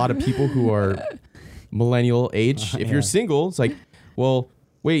a lot of people who are millennial age. If you're single, it's like, well,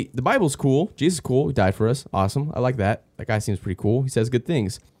 wait, the Bible's cool. Jesus is cool. He died for us. Awesome. I like that. That guy seems pretty cool. He says good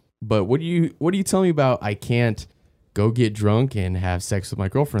things. But what do you tell me about I can't go get drunk and have sex with my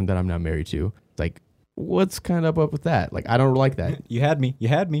girlfriend that I'm not married to? It's like, what's kind of up with that? Like, I don't like that. You had me.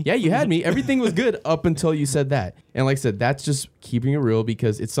 Yeah, you had me. Everything was good up until you said that. And like I said, that's just keeping it real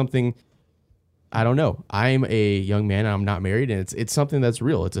because it's something, I don't know. I'm a young man and I'm not married, and it's something that's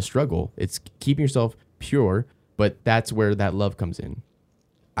real. It's a struggle. It's keeping yourself pure, but that's where that love comes in.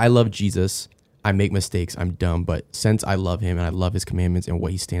 I love Jesus. I make mistakes. I'm dumb, but since I love him and I love his commandments and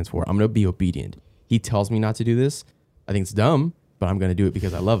what he stands for, I'm going to be obedient. He tells me not to do this. I think it's dumb, but I'm going to do it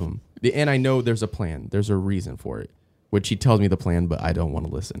because I love him. And I know there's a plan. There's a reason for it, which he tells me the plan, but I don't want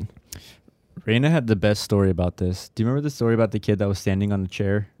to listen. Raina had the best story about this. Do you remember the story about the kid that was standing on a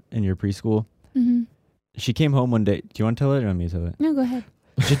chair in your preschool? Mm-hmm. She came home one day. Do you want to tell it or want me to tell it? No, go ahead.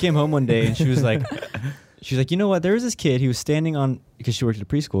 She came home one day and she was like, you know what? There was this kid. He was standing on, because she worked at a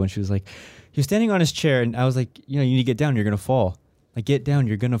preschool, and she was like, he was standing on his chair, and I was like, you need to get down. You're going to fall. Like, get down.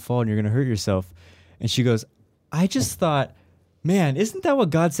 You're going to fall and you're going to hurt yourself. And she goes, I just thought, man, isn't that what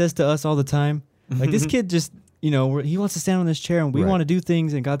God says to us all the time? Like, this kid just, he wants to stand on this chair and we want to do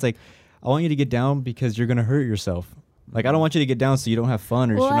things. And God's like, I want you to get down because you're going to hurt yourself. Like, I don't want you to get down so you don't have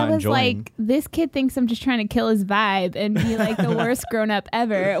fun or you're not enjoying. Like, this kid thinks I'm just trying to kill his vibe and be like the worst grown up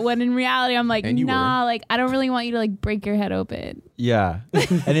ever. When in reality, I'm like, nah, like, I don't really want you to like break your head open. Yeah.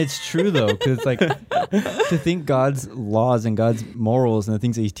 And it's true though, because it's like to think God's laws and God's morals and the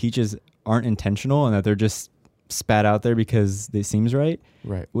things that he teaches aren't intentional and that they're just spat out there because it seems right.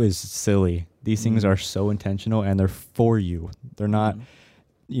 Right. Was silly. These things are so intentional and they're for you. They're not,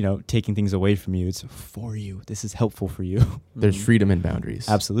 taking things away from you. It's for you. This is helpful for you. There's freedom and boundaries.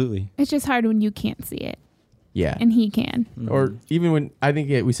 Absolutely. It's just hard when you can't see it. Yeah. And he can. Or even when, I think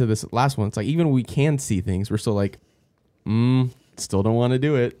we said this last one, it's like even when we can see things, we're still like, still don't want to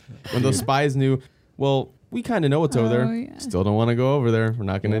do it. When those spies knew, well, we kind of know what's over there. Yeah. Still don't want to go over there. We're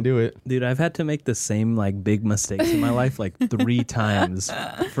not going to do it. Dude, I've had to make the same like big mistakes in my life like 3 times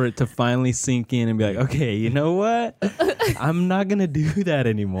for it to finally sink in and be like, okay, you know what? I'm not going to do that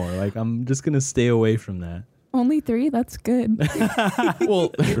anymore. Like, I'm just going to stay away from that. Only 3? That's good. Well,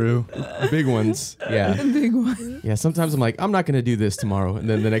 true. Big ones. Yeah. Big one. Yeah. Sometimes I'm like, I'm not going to do this tomorrow. And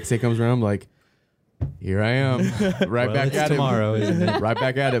then the next day comes around, I'm like, here I am. Right Well, back it's at tomorrow, it. isn't it? Right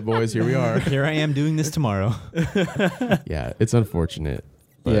back at it, boys. Here we are. Here I am doing this tomorrow. Yeah. It's unfortunate.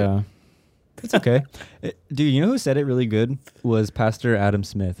 But Yeah. It's okay. Dude, you know who said it really good? Was Pastor Adam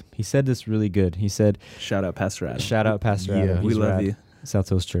Smith. He said this really good. He said, Shout out Pastor Adam. shout out Pastor Yeah. Adam. We He's love rad. you. South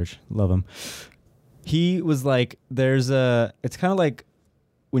Hills Church. Love him. He was like, it's kind of like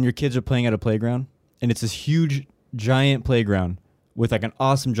when your kids are playing at a playground and it's this huge, giant playground with like an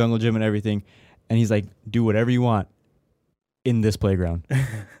awesome jungle gym and everything. And he's like, do whatever you want in this playground.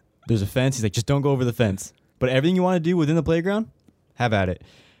 There's a fence. He's like, just don't go over the fence. But everything you want to do within the playground, have at it.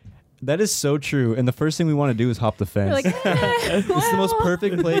 That is so true. And the first thing we want to do is hop the fence. You're like, It's the most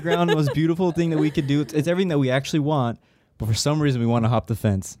perfect playground, the most beautiful thing that we could do. It's everything that we actually want. But for some reason, we want to hop the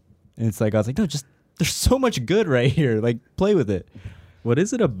fence. And it's like, I was like, no, there's so much good right here. Like, play with it. What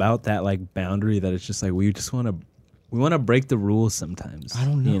is it about that like boundary that it's just like we want to break the rules sometimes? I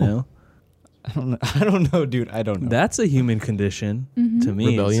don't know. You know? I don't know, dude. I don't know. That's a human condition to me.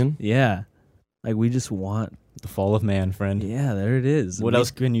 Rebellion? Yeah. Like we just want. The fall of man, friend. Yeah, there it is. What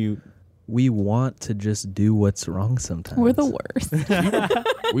else can you... We want to just do what's wrong sometimes. we're the worst.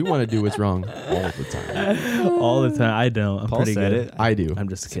 we want to do what's wrong all the time. All the time. I don't. I'm Paul pretty said good. it. I do. I'm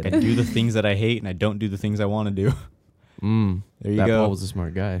just I kidding. do the things that I hate, and I don't do the things I want to do. There you that go. Paul was a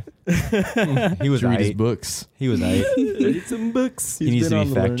smart guy. He was Should read his right. books. He was right. Read some books. He needs to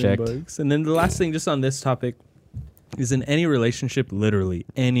be fact-checked. And then the last thing just on this topic is in any relationship, literally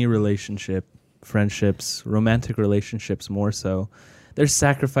any relationship, friendships, romantic relationships more so, there's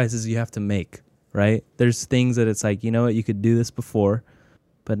sacrifices you have to make, right? There's things that it's like, you know what, you could do this before,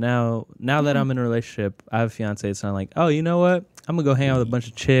 but now that I'm in a relationship, I have a fiance, it's not like, oh, you know what, I'm going to go hang out with a bunch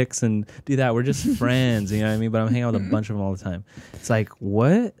of chicks and do that. We're just friends, you know what I mean? But I'm hanging out with a bunch of them all the time. It's like,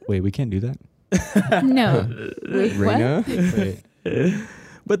 what? Wait, we can't do that? No. Wait, what? Raina? Wait.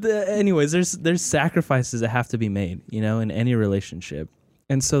 But anyways, there's sacrifices that have to be made, you know, in any relationship.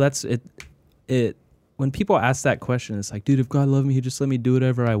 And so that's it. When people ask that question, it's like, dude, if God loved me, he'd just let me do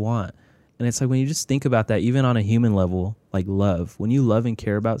whatever I want. And it's like, when you just think about that, even on a human level, like love, when you love and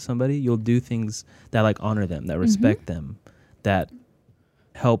care about somebody, you'll do things that like honor them, that respect them, that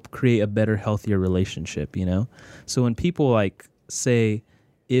help create a better, healthier relationship, you know? So when people like say,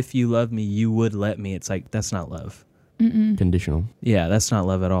 if you love me, you would let me, it's like, that's not love. Conditional. Yeah, that's not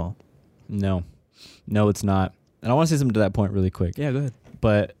love at all. No, it's not. And I want to say something to that point really quick. Yeah, go ahead.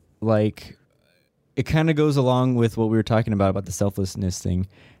 But like, it kind of goes along with what we were talking about the selflessness thing.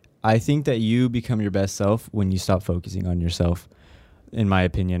 I think that you become your best self when you stop focusing on yourself, in my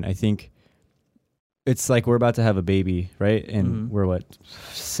opinion. I think it's like we're about to have a baby, right? And we're what,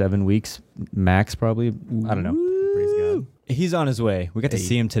 7 weeks max, probably. I don't know. Praise God. He's on his way. We got to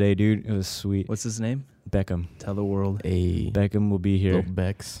see him today, dude. It was sweet. What's his name? Beckham. Tell the world. Hey, Beckham will be here. little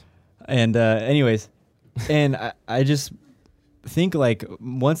Bex. And anyways, and I just think like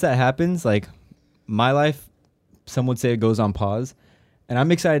once that happens, like my life, some would say it goes on pause. And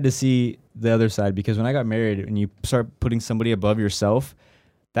I'm excited to see the other side, because when I got married and you start putting somebody above yourself,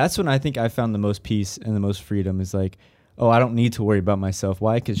 that's when I think I found the most peace and the most freedom, is like, oh, I don't need to worry about myself.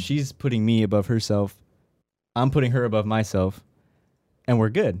 Why? Because she's putting me above herself. I'm putting her above myself, and we're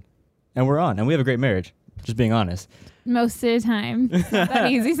good, and we're on, and we have a great marriage. Just being honest. Most of the time. It's not that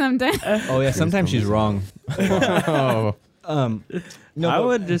easy sometimes. Oh yeah, sometimes she's wrong. Oh, No, I but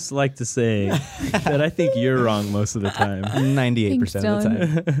would just like to say that I think you're wrong most of the time. 98% of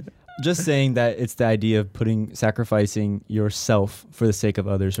the time. Just saying that it's the idea of sacrificing yourself for the sake of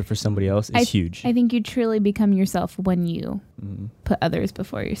others or for somebody else is huge. I think you truly become yourself when you put others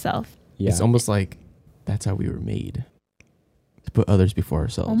before yourself. Yeah. It's almost like that's how we were made, to put others before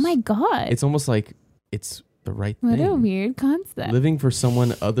ourselves. Oh my God. It's almost like it's the right What thing. a weird concept. Living for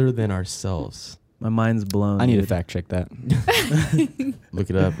someone other than ourselves. My mind's blown. I need to dude. fact check that. Look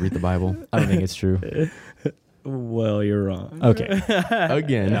it up. Read the Bible. I don't think it's true. Well, you're wrong. Okay.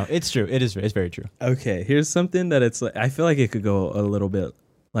 Again. No, it's true. It is. It's very true. Okay, here's something that it's like, I feel like it could go a little bit,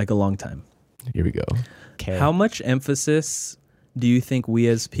 like a long time. Here we go. Okay. How much emphasis do you think we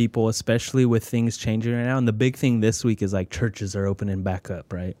as people, especially with things changing right now, and the big thing this week is like churches are opening back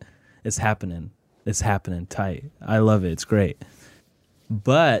up, right? It's happening. It's happening tight. I love it. It's great.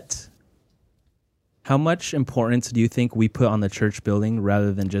 But how much importance do you think we put on the church building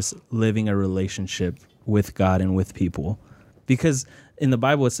rather than just living a relationship with God and with people? Because in the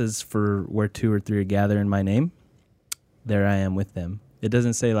Bible it says, for where 2 or 3 are gathered in my name, there I am with them. It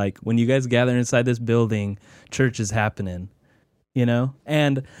doesn't say like, when you guys gather inside this building, church is happening, you know?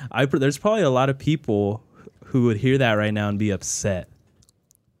 And there's probably a lot of people who would hear that right now and be upset.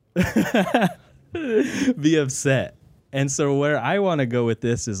 Be upset. And so where I want to go with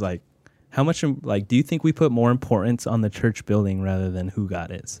this is like, how much, like, do you think we put more importance on the church building rather than who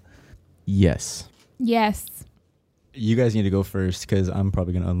God is? Yes. Yes. You guys need to go first, because I'm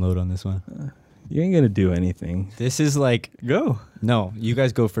probably going to unload on this one. You ain't going to do anything. This is like, Go. no, you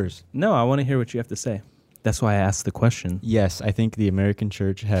guys go first. No, I want to hear what you have to say. That's why I asked the question. Yes, I think the American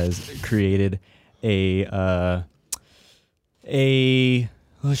church has created a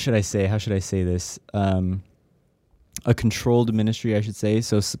what should I say? How should I say this? A controlled ministry, I should say.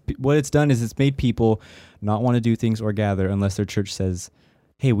 So what it's done is it's made people not want to do things or gather unless their church says,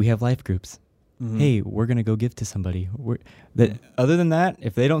 hey, we have life groups. Mm-hmm. Hey, we're going to go give to somebody. Other than that,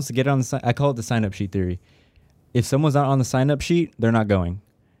 if they don't get on the I call it the sign-up sheet theory. If someone's not on the sign-up sheet, they're not going.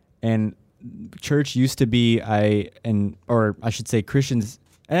 And church used to be, or I should say Christians,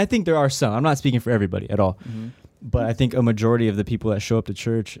 and I think there are some, I'm not speaking for everybody at all, but I think a majority of the people that show up to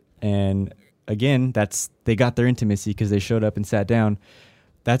church, and again, they got their intimacy because they showed up and sat down.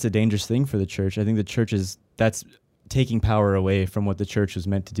 That's a dangerous thing for the church. I think the church that's taking power away from what the church was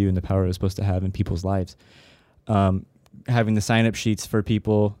meant to do and the power it was supposed to have in people's lives. Having the sign-up sheets for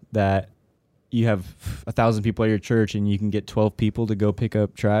people that you have 1,000 people at your church and you can get 12 people to go pick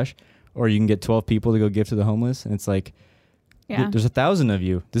up trash, or you can get 12 people to go give to the homeless. And it's like, there's 1,000 of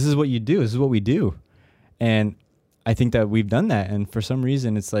you. This is what you do. This is what we do. And I think that we've done that. And for some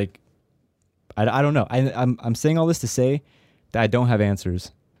reason, it's like, I don't know. I'm saying all this to say that I don't have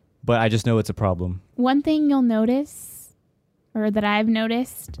answers, but I just know it's a problem. One thing you'll notice, or that I've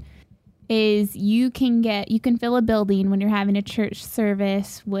noticed, is you can fill a building when you're having a church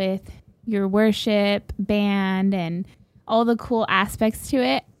service with your worship band and all the cool aspects to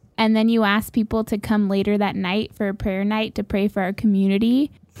it. And then you ask people to come later that night for a prayer night to pray for our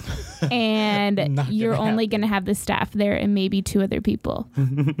community. And you're only going to have the staff there and maybe 2 other people.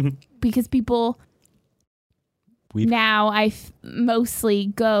 Because people mostly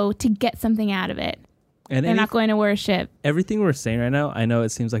go to get something out of it. And they're not going to worship. Everything we're saying right now, I know it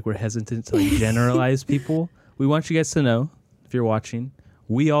seems like we're hesitant to like generalize people. We want you guys to know, if you're watching,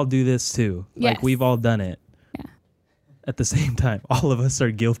 we all do this too. Yes. Like we've all done it. Yeah. At the same time, all of us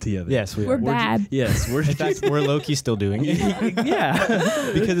are guilty of it. Yes, We're are. bad. Yes, we're In fact, we're low-key still doing it.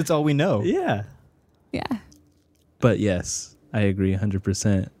 yeah. Because it's all we know. Yeah. Yeah. But yes, I agree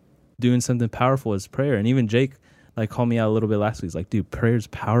 100%. Doing something powerful is prayer. And even Jake like called me out a little bit last week. He's like, dude, prayer's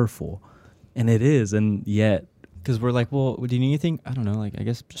powerful. And it is. And yet, Because we're like, well, do you need anything? I don't know. Like, I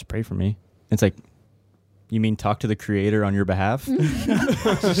guess just pray for me. It's like, you mean talk to the Creator on your behalf?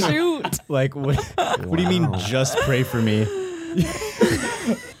 Shoot. Like, what do you mean just pray for me?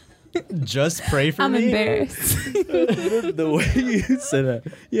 Just pray for I'm me. embarrassed. The way you said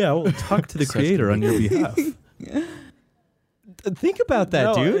that. Yeah, we'll talk to the Such Creator on your behalf. Think about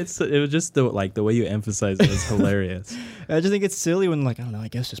that, dude. It was just the way you emphasize it is hilarious. I just think it's silly when like, I don't know, I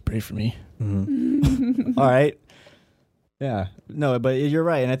guess just pray for me. Mhm. All right. Yeah. No, but you're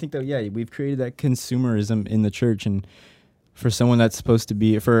right. And I think that, yeah, we've created that consumerism in the church. And for someone that's supposed to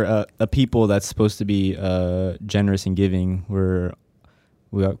be, for a people that's supposed to be generous and giving,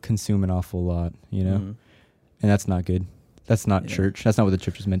 we consume an awful lot, you know? Mhm. And that's not good. That's not Yeah. church. That's not what the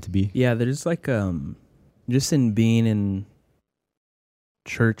church is meant to be. Yeah, there's like just in being in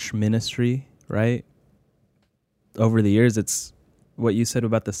church ministry, right? Over the years, it's what you said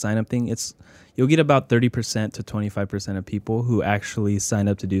about the sign up thing. You'll get about 30% to 25% of people who actually sign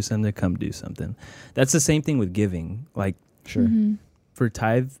up to do something to come do something. That's the same thing with giving. Like Sure. Mhm. for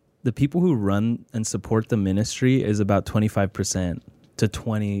tithe, the people who run and support the ministry is about 25% to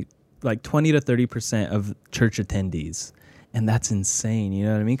 20 to 30% of church attendees. And that's insane, you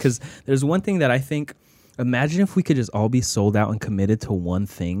know what I mean? Because there's one thing that I think, imagine if we could just all be sold out and committed to one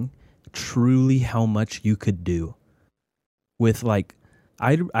thing, truly how much you could do. With like,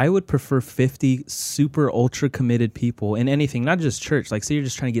 I would prefer 50 super ultra committed people in anything, not just church. Like, say you're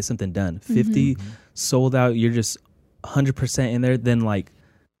just trying to get something done. 50 sold out, you're just 100% in there, then like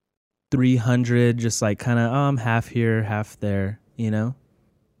 300 just like kind of, I'm half here, half there, you know?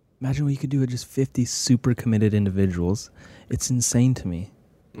 Imagine what you could do with just 50 super committed individuals. It's insane to me.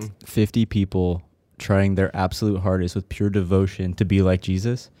 50 people trying their absolute hardest with pure devotion to be like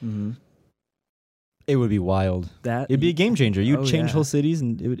Jesus. Mm-hmm. It would be wild. It'd be a game changer. You'd Oh, change yeah. whole cities,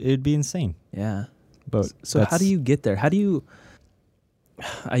 and it'd be insane. Yeah. But So how do you get there? How do you...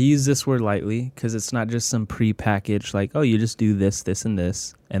 I use this word lightly because it's not just some pre-packaged, like, oh, you just do this, this, and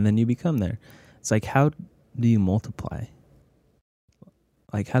this, and then you become there. It's like, how do you multiply?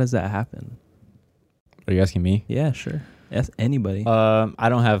 Like, how does that happen? Are you asking me? Yeah, sure. Yes, anybody. I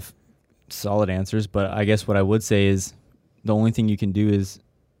don't have solid answers, but I guess what I would say is the only thing you can do is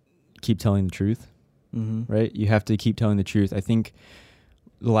keep telling the truth, Mm-hmm. right? You have to keep telling the truth. I think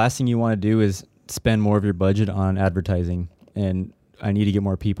the last thing you want to do is spend more of your budget on advertising, and I need to get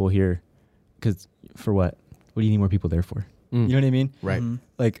more people here. Because for what? What do you need more people there for? Mm. You know what I mean? Right. Mm-hmm.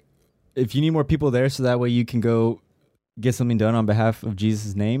 Like, if you need more people there so that way you can go get something done on behalf of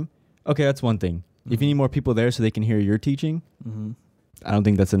Jesus' name, okay, that's one thing. If you need more people there so they can hear your teaching, Mm-hmm. I don't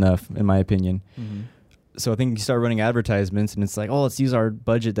think that's enough, in my opinion. Mm-hmm. So I think you start running advertisements, and it's like, oh, let's use our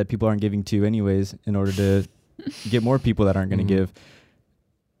budget that people aren't giving to anyways in order to get more people that aren't going to Mhm. give.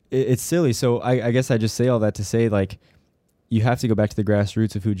 It's silly. So I guess I just say all that to say, like, you have to go back to the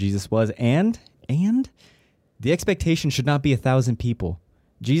grassroots of who Jesus was, and the expectation should not be 1,000 people.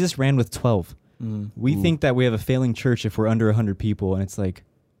 Jesus ran with 12. Mm-hmm. We Ooh. think that we have a failing church if we're under 100 people, and it's like,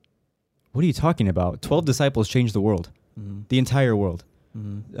 what are you talking about? 12 disciples changed the world, Mm-hmm. the entire world.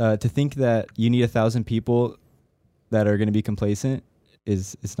 Mm-hmm. To think that you need 1,000 people that are going to be complacent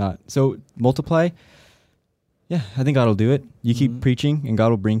is not. So multiply. Yeah, I think God will do it. You Mhm. keep preaching, and God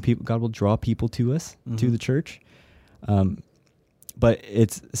will bring people. God will draw people to us, to Mhm. the church. But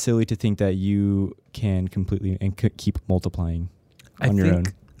it's silly to think that you can completely and keep multiplying on your own.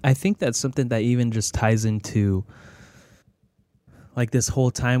 I think that's something that even just ties into like this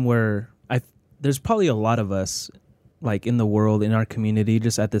whole time where there's probably a lot of us like in the world, in our community,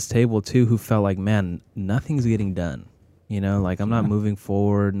 just at this table too, who felt like, man, nothing's getting done. You know, like I'm not Yeah. moving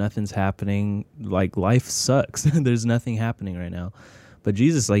forward, nothing's happening. Like life sucks. There's nothing happening right now. But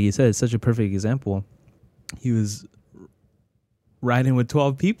Jesus, like you said, is such a perfect example. He was riding with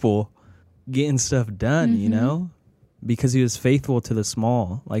 12 people, getting stuff done, you Mhm. know? Because he was faithful to the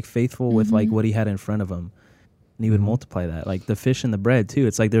small, like faithful with like Mhm. what he had in front of him. And he would Mhm. multiply that. Like the fish and the bread too.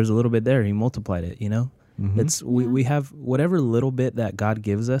 It's like there's a little bit there. He multiplied it, you know? Mhm. It's we have whatever little bit that God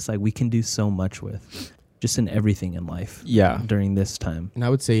gives us, like we can do so much with. Just in everything in life. Yeah. During this time. And I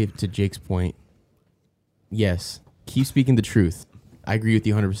would say to Jake's point, yes, keep speaking the truth. I agree with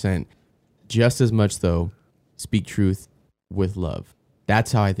you 100%. Just as much, though, speak truth with love.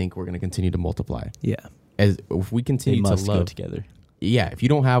 That's how I think we're going to continue to multiply. Yeah. As if we They continue to must go love together. Yeah, if you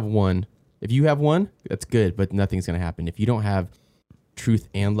don't have one, if you have one, that's good, but nothing's going to happen. If you don't have truth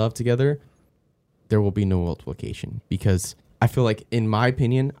and love together, there will be no multiplication. Because I feel like, in my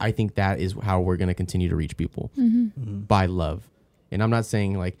opinion, I think that is how we're going to continue to reach people, Mm-hmm. by love. And I'm not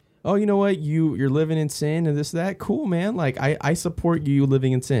saying like, oh, you know what, you're living in sin and this, that. Cool, man. Like, I support you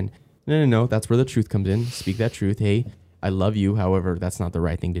living in sin. No. That's where the truth comes in. Speak that truth. Hey, I love you. However, that's not the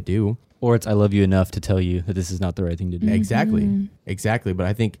right thing to do. Or it's I love you enough to tell you that this is not the right thing to do. Exactly. Exactly. But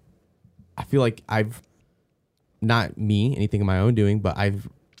I feel like I've, not me, anything of my own doing, but I've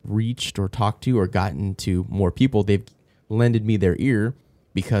reached or talked to or gotten to more people, they've lended me their ear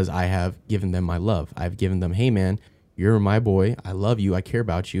because I have given them my love. I've given them, hey man, you're my boy. I love you. I care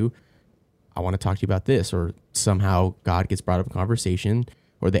about you. I want to talk to you about this. Or somehow God gets brought up in conversation,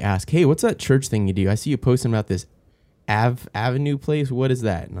 or they ask, hey, what's that church thing you do? I see you posting about this Avenue place. What is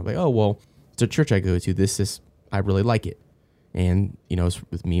that? And I'm like, oh, well, it's a church I go to. I really like it. And, it's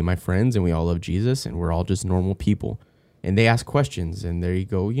with me and my friends, and we all love Jesus, and we're all just normal people. And they ask questions, and there you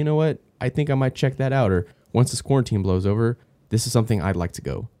go. You know what? I think I might check that out. Or once this quarantine blows over, this is something I'd like to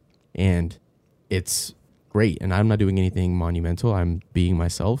go. And it's great. And I'm not doing anything monumental. I'm being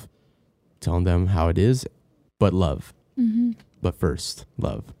myself, telling them how it is, but love. Mm-hmm. But first,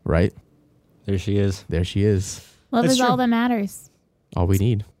 love, right? There she is. There she is. Love That's is true. all that matters. All we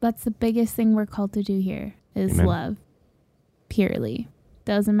need. That's the biggest thing we're called to do here is Amen. love. Purely.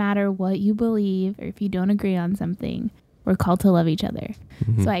 Doesn't matter what you believe or if you don't agree on something. We're called to love each other.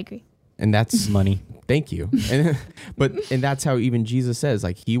 Mhm. So I agree. And that's Money. thank you. And that's how even Jesus says,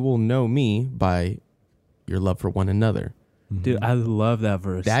 like, he will know me by your love for one another. Dude, I love that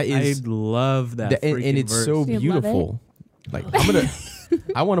verse. That is- I love that. And freaking it's verse. so Do you love beautiful. Like,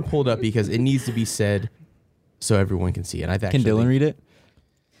 I want to pull it up because it needs to be said so everyone can see it. I've Can actually, Dylan read it?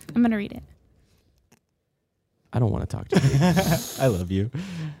 I'm going to read it. I don't want to talk to you. I love you.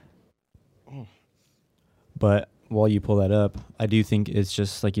 But while you pull that up, I do think it's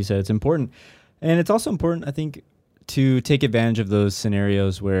just like you said, it's important. And it's also important, I think, to take advantage of those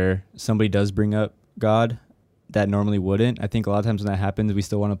scenarios where somebody does bring up God that normally wouldn't. I think a lot of times when that happens, we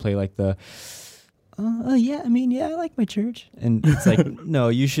still want to play like the, I like my church. And it's like, no,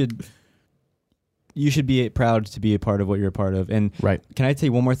 you should be proud to be a part of what you're a part of. And Right. can I tell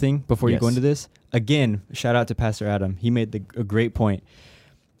you one more thing before you go Yes. into this? Again, shout out to Pastor Adam. He made a great point,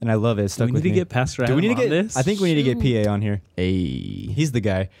 and I love it. It Do stuck we with need to me. get Pastor Do Adam we need to on get? this? I think we need to get PA on here. Hey. He's the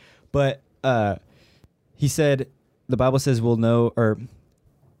guy. But he said the Bible says we'll know, or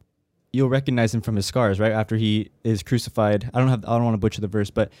you'll recognize him from his scars, right? After he is crucified. I don't want to butcher the verse,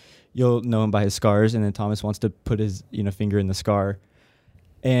 but you'll know him by his scars. And then Thomas wants to put his finger in the scar.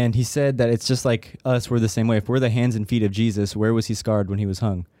 And he said that it's just like us. We're the same way. If we're the hands and feet of Jesus, where was he scarred when he was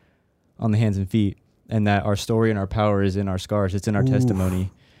hung? On the hands and feet. And that our story and our power is in our scars. It's in our Oof.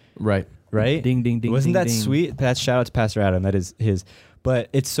 testimony. Right. Right? Ding, ding, ding. Wasn't ding, that ding. sweet? That's shout out to Pastor Adam. That is his. But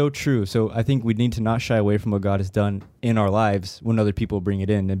it's so true. So I think we need to not shy away from what God has done in our lives when other people bring it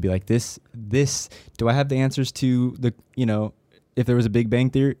in and be like, this, do I have the answers to the, if there was a Big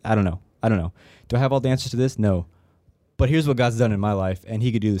Bang Theory? I don't know. Do I have all the answers to this? No. But here's what God's done in my life, and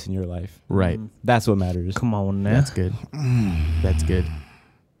he could do this in your life. Right. Mm. That's what matters. Come on now. That's good. That's good.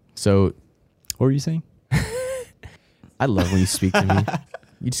 So What were you saying? I love when you speak to me.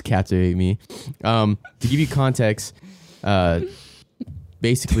 You just captivate me. To give you context,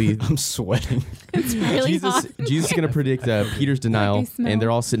 basically, I'm sweating. It's really hot. Jesus is going to predict Peter's denial, smell. and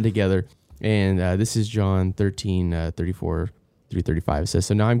they're all sitting together. And this is John 13, 34 through 35. It says,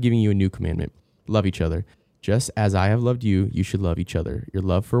 so now I'm giving you a new commandment. Love each other. Just as I have loved you, you should love each other. Your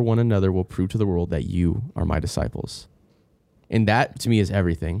love for one another will prove to the world that you are my disciples. And that, to me, is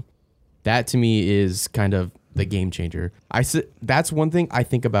everything. That, to me, is kind of the game changer. That's one thing I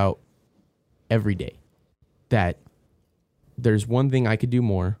think about every day. That there's one thing I could do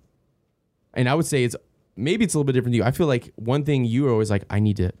more. And I would say maybe it's a little bit different to you. I feel like one thing you are always like, I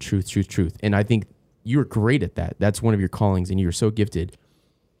need to truth. And I think you're great at that. That's one of your callings, and you're so gifted.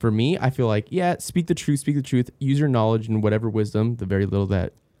 For me, I feel like, speak the truth, use your knowledge and whatever wisdom, the very little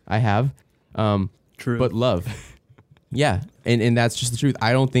that I have. True. But love. Yeah. And that's just the truth.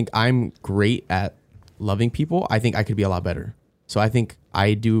 I don't think I'm great at loving people. I think I could be a lot better. So I think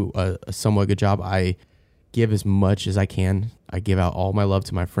I do a somewhat good job. I give as much as I can. I give out all my love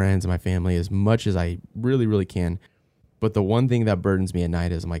to my friends and my family as much as I really, really can. But the one thing that burdens me at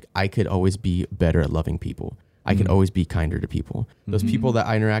night is I'm like, I could always be better at loving people. I could always be kinder to people. Those people that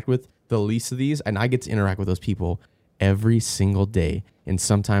I interact with, the least of these, and I get to interact with those people every single day. And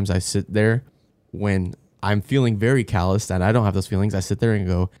sometimes I sit there when I'm feeling very calloused and I don't have those feelings. I sit there and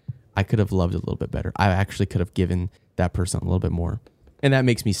go, I could have loved a little bit better. I actually could have given that person a little bit more. And that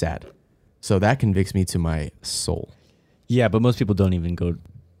makes me sad. So that convicts me to my soul. Yeah, but most people don't even go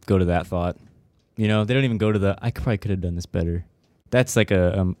to that thought. They don't even go to the, I probably could have done this better. That's like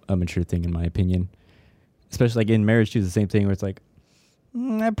a mature thing in my opinion. Especially like in marriage too, it's the same thing where it's like,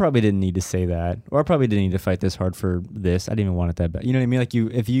 I probably didn't need to say that, or I probably didn't need to fight this hard for this. I didn't even want it that bad. You know what I mean? Like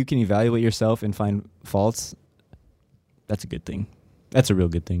if you can evaluate yourself and find faults, that's a good thing. That's a real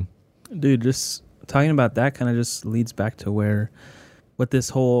good thing. Dude, just talking about that kind of just leads back to what this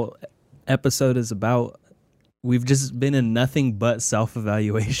whole episode is about. we've just been in nothing but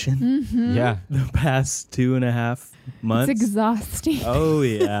self-evaluation Mm-hmm. Yeah. the past 2.5 months. It's exhausting. Oh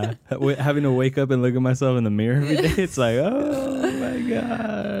yeah, having to wake up and look at myself in the mirror every day. It's like, oh my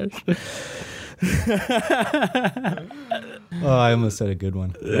gosh. Oh, I almost said a good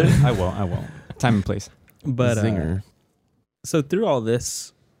one. I won't. Time and place. But Zinger. so through all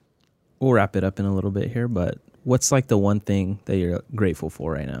this, we'll wrap it up in a little bit here. But what's like the one thing that you're grateful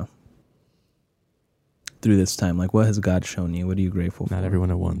for right now? Through this time, like what has God shown you? What are you grateful for? Not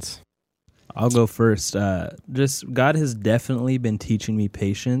everyone at once. I'll go first. Just God has definitely been teaching me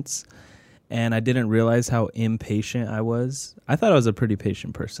patience, and I didn't realize how impatient I was. I thought I was a pretty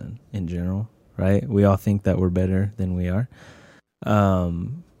patient person in general, right? We all think that we're better than we are.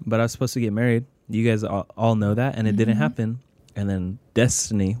 But I was supposed to get married. You guys all know that, and it didn't happen. And then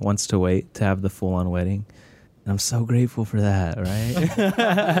Destiny wants to wait to have the full-on wedding. And I'm so grateful for that,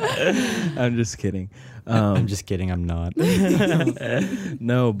 right? I'm just kidding. I'm just kidding. I'm not.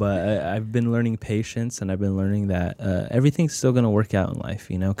 No, but I've been learning patience, and I've been learning that everything's still going to work out in life,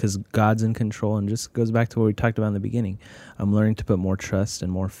 because God's in control, and just goes back to what we talked about in the beginning. I'm learning to put more trust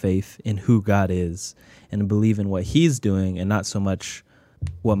and more faith in who God is and believe in what he's doing and not so much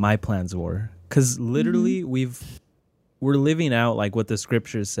what my plans were. Because literally we're living out like what the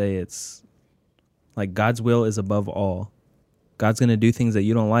scriptures say. It's like God's will is above all. God's going to do things that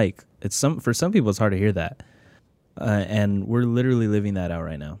you don't like. For some people, it's hard to hear that. And we're literally living that out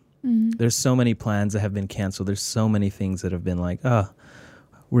right now. Mm-hmm. There's so many plans that have been canceled. There's so many things that have been like,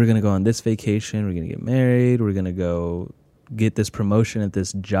 we're going to go on this vacation. We're going to get married. We're going to go get this promotion at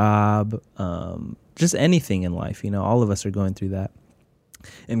this job. Just anything in life. All of us are going through that.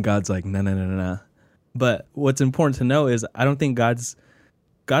 And God's like, no. But what's important to know is I don't think God's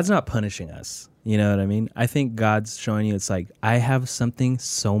not punishing us. You know what I mean? I think God's showing you, it's like, I have something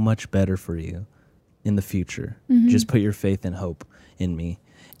so much better for you in the future. Mm-hmm. Just put your faith and hope in me.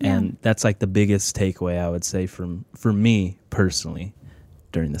 Yeah. And that's like the biggest takeaway, I would say, for me personally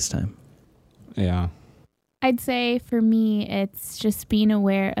during this time. Yeah. I'd say for me, it's just being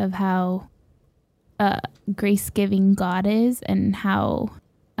aware of how grace-giving God is and how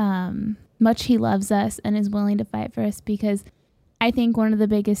much he loves us and is willing to fight for us, because I think one of the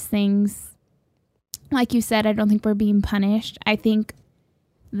biggest things, like you said, I don't think we're being punished. I think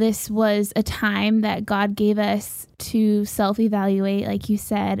this was a time that God gave us to self-evaluate, like you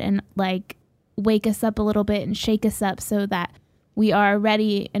said, and like wake us up a little bit and shake us up so that we are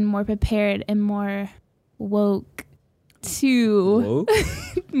ready and more prepared and more woke to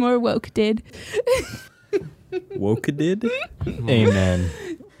more woke did Amen.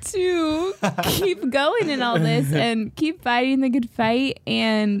 to keep going in all this and keep fighting the good fight.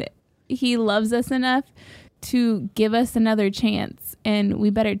 And he loves us enough to give us another chance, and we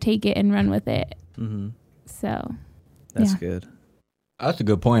better take it and run with it. Mm-hmm. So That's yeah. good. That's a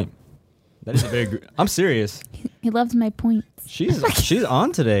good point. That is a very good. I'm serious. He loves my points. She's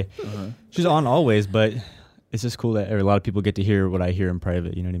on today. Uh-huh. She's on always, but it's just cool that a lot of people get to hear what I hear in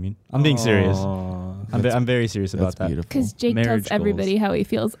private. You know what I mean? I'm being serious. I'm very serious about That's that. beautiful. Because Jake Marriage tells everybody how he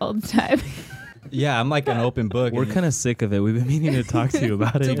feels all the time. Yeah, I'm like an open book. We're and- kind of sick of it. We've been meaning to talk to you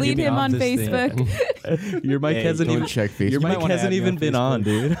about it. Delete me him off on this thing. Facebook. Your mic Hey, hasn't Don't even check Facebook. your might mic wanna hasn't add me even on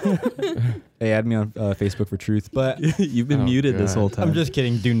been Facebook. on, dude. Hey, add me on Facebook for truth. But You've been Oh, muted this God. whole time. I'm just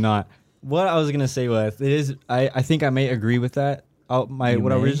kidding. Do not. What I was gonna say was it is. I think I may agree with that. You What I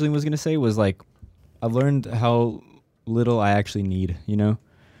may? originally was gonna say was like, I've learned how little I actually need.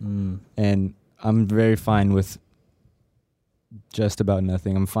 And I'm very fine with just about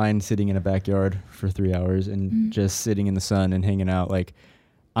nothing. I'm fine sitting in a backyard for 3 hours and just sitting in the sun and hanging out. Like,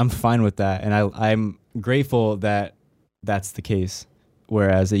 I'm fine with that, and I'm grateful that that's the case.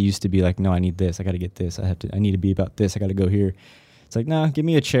 Whereas it used to be like, no, I need this. I got to get this. I need to be about this. I got to go here. It's like, no, give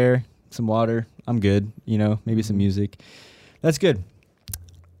me a chair, some water. I'm good. Maybe some music. That's good.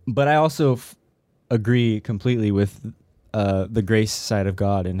 But I also agree completely with the grace side of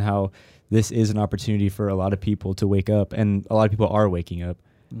God and how this is an opportunity for a lot of people to wake up, and a lot of people are waking up.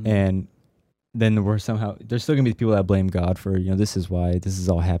 And then there's still gonna be people that blame God for, this is why this is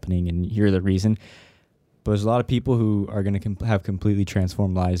all happening and you're the reason. But there's a lot of people who are gonna have completely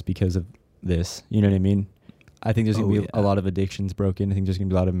transformed lives because of this. You know what I mean? I think there's gonna be a lot of addictions broken. I think there's gonna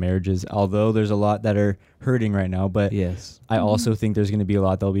be a lot of marriages, although there's a lot that are hurting right now. But yes. I also think there's gonna be a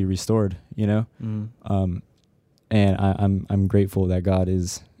lot that'll be restored. And I'm grateful that God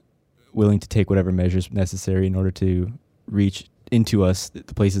is willing to take whatever measures necessary in order to reach into us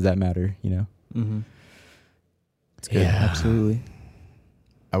the places that matter. Mm-hmm. It's good. Yeah. Absolutely.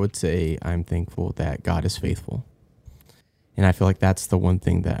 I would say I'm thankful that God is faithful. And I feel like that's the one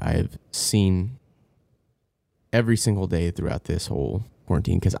thing that I've seen every single day throughout this whole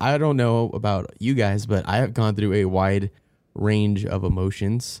quarantine. Because I don't know about you guys, but I have gone through a wide range of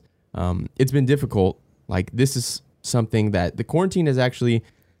emotions. It's been difficult. Like, this is something that the quarantine has actually,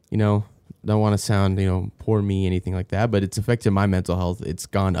 don't want to sound, poor me, anything like that, but it's affected my mental health. It's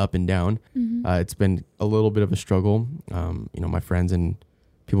gone up and down. It's been a little bit of a struggle. My friends and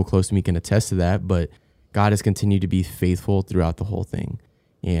people close to me can attest to that, but God has continued to be faithful throughout the whole thing.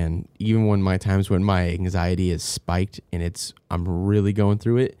 And even when my anxiety is spiked and I'm really going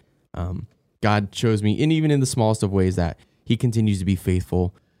through it, God shows me, and even in the smallest of ways, that he continues to be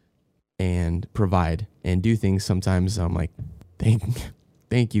faithful and provide and do things. Sometimes I'm like,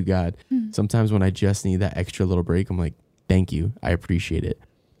 thank you, God. Sometimes when I just need that extra little break, I'm like, thank you. I appreciate it.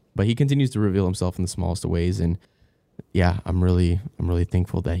 But he continues to reveal himself in the smallest of ways. And yeah, I'm really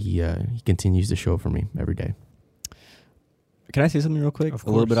thankful that he continues to show up for me every day. Can I say something real quick? Of a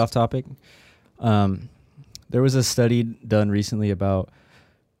little bit course. off topic. There was a study done recently about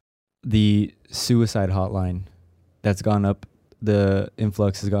the suicide hotline that's gone up. The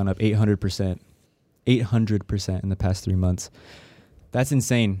influx has gone up 800%. 800% in the past 3 months. That's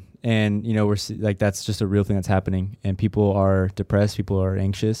insane. And, that's just a real thing that's happening. And people are depressed. People are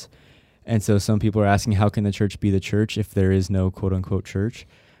anxious. And so some people are asking, how can the church be the church if there is no quote unquote church?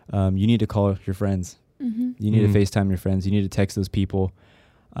 You need to call your friends. You need to FaceTime your friends. You need to text those people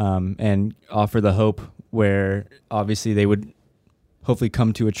and offer the hope where obviously they would hopefully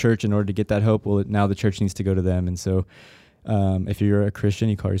come to a church in order to get that hope. Well, now the church needs to go to them. And so if you're a Christian,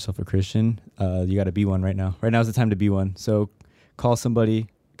 you call yourself a Christian, you got to be one right now. Right now is the time to be one. So call somebody,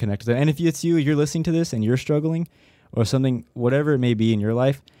 connect with them. And if it's you're listening to this and you're struggling or something, whatever it may be in your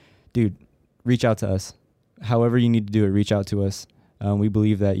life, dude, reach out to us. However you need to do it, reach out to us. We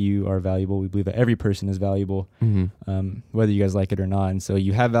believe that you are valuable. We believe that every person is valuable, whether you guys like it or not. And so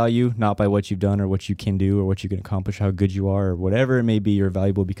you have value, not by what you've done or what you can do or what you can accomplish, how good you are or whatever it may be. You're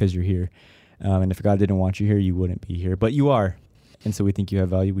valuable because you're here. And if God didn't want you here, you wouldn't be here. But you are. And so we think you have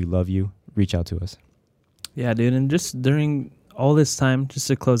value. We love you. Reach out to us. Yeah, dude. And just during all this time, just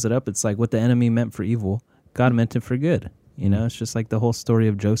to close it up, it's like what the enemy meant for evil, God meant it for good. It's just like the whole story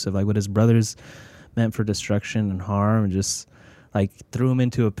of Joseph, like what his brothers meant for destruction and harm, and just like threw him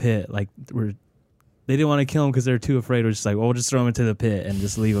into a pit. Like they didn't want to kill him because they were too afraid. We're just like, well, we'll just throw him into the pit and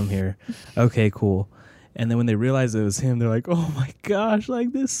just leave him here. Okay, cool. And then when they realized it was him, they're like, oh my gosh,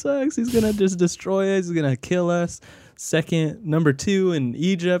 like this sucks. He's going to just destroy us. He's going to kill us. Number 2 in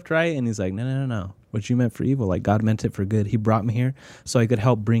Egypt, right? And he's like, no. What you meant for evil, like God meant it for good. He brought me here so I could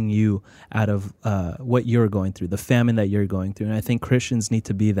help bring you out of what you're going through, the famine that you're going through. And I think Christians need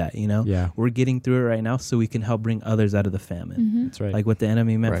to be that, Yeah. We're getting through it right now so we can help bring others out of the famine. That's right. Like what the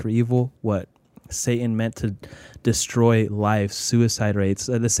enemy meant for evil, what Satan meant to destroy lives, suicide rates.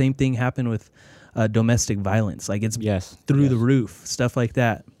 The same thing happened with domestic violence. Like it's through the roof, stuff like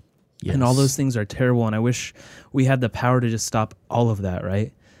that. Yes. And all those things are terrible. And I wish we had the power to just stop all of that,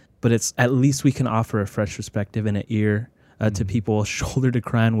 right? But it's at least we can offer a fresh perspective and an ear to people, shoulder to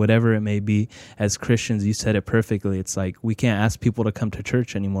cry on, whatever it may be. As Christians, you said it perfectly. It's like we can't ask people to come to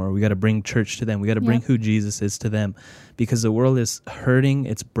church anymore. We got to bring church to them. We got to bring who Jesus is to them, because the world is hurting.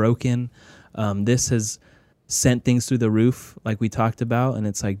 It's broken. This has sent things through the roof, like we talked about. And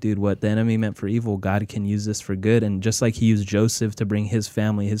it's like, dude, what the enemy meant for evil, God can use this for good. And just like he used Joseph to bring his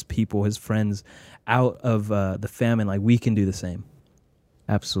family, his people, his friends out of the famine, like we can do the same.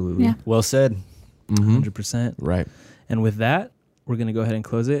 Absolutely. Yeah. Well said. 100%. Right. And with that, we're going to go ahead and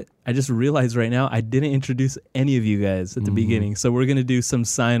close it. I just realized right now I didn't introduce any of you guys at the beginning. So we're going to do some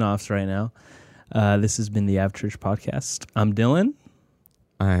sign-offs right now. This has been the Av Church Podcast. I'm Dylan.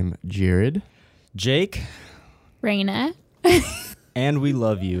 I'm Jared. Jake. Raina. And we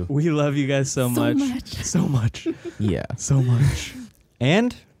love you. We love you guys so much. So much. Yeah. So much.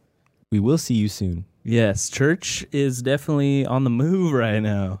 And we will see you soon. Yes, church is definitely on the move right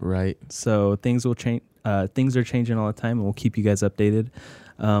now. Right. So things will change. Things are changing all the time, and we'll keep you guys updated.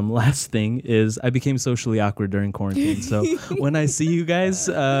 Last thing is I became socially awkward during quarantine. So when I see you guys,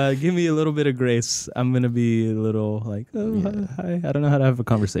 give me a little bit of grace. I'm going to be a little like, hi. I don't know how to have a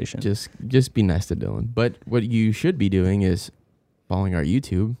conversation. Just be nice to Dylan. But what you should be doing is following our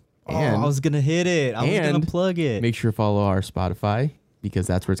YouTube. And I was going to hit it. I was going to plug it. Make sure to follow our Spotify, because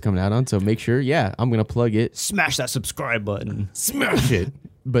that's where it's coming out on. So make sure, I'm going to plug it. Smash that subscribe button. Smash it.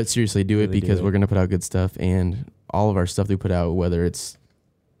 But seriously, do it, Really because do it. we're going to put out good stuff. And all of our stuff that we put out, whether it's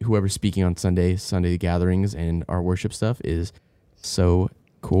whoever's speaking on Sunday gatherings, and our worship stuff is so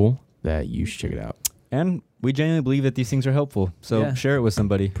cool that you should check it out. And we genuinely believe that these things are helpful. So share it with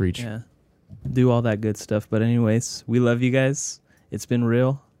somebody. Preach. Yeah. Do all that good stuff. But anyways, we love you guys. It's been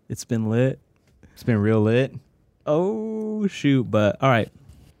real. It's been lit. It's been real lit. Oh shoot! But all right,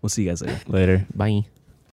 we'll see you guys later. Later. Bye.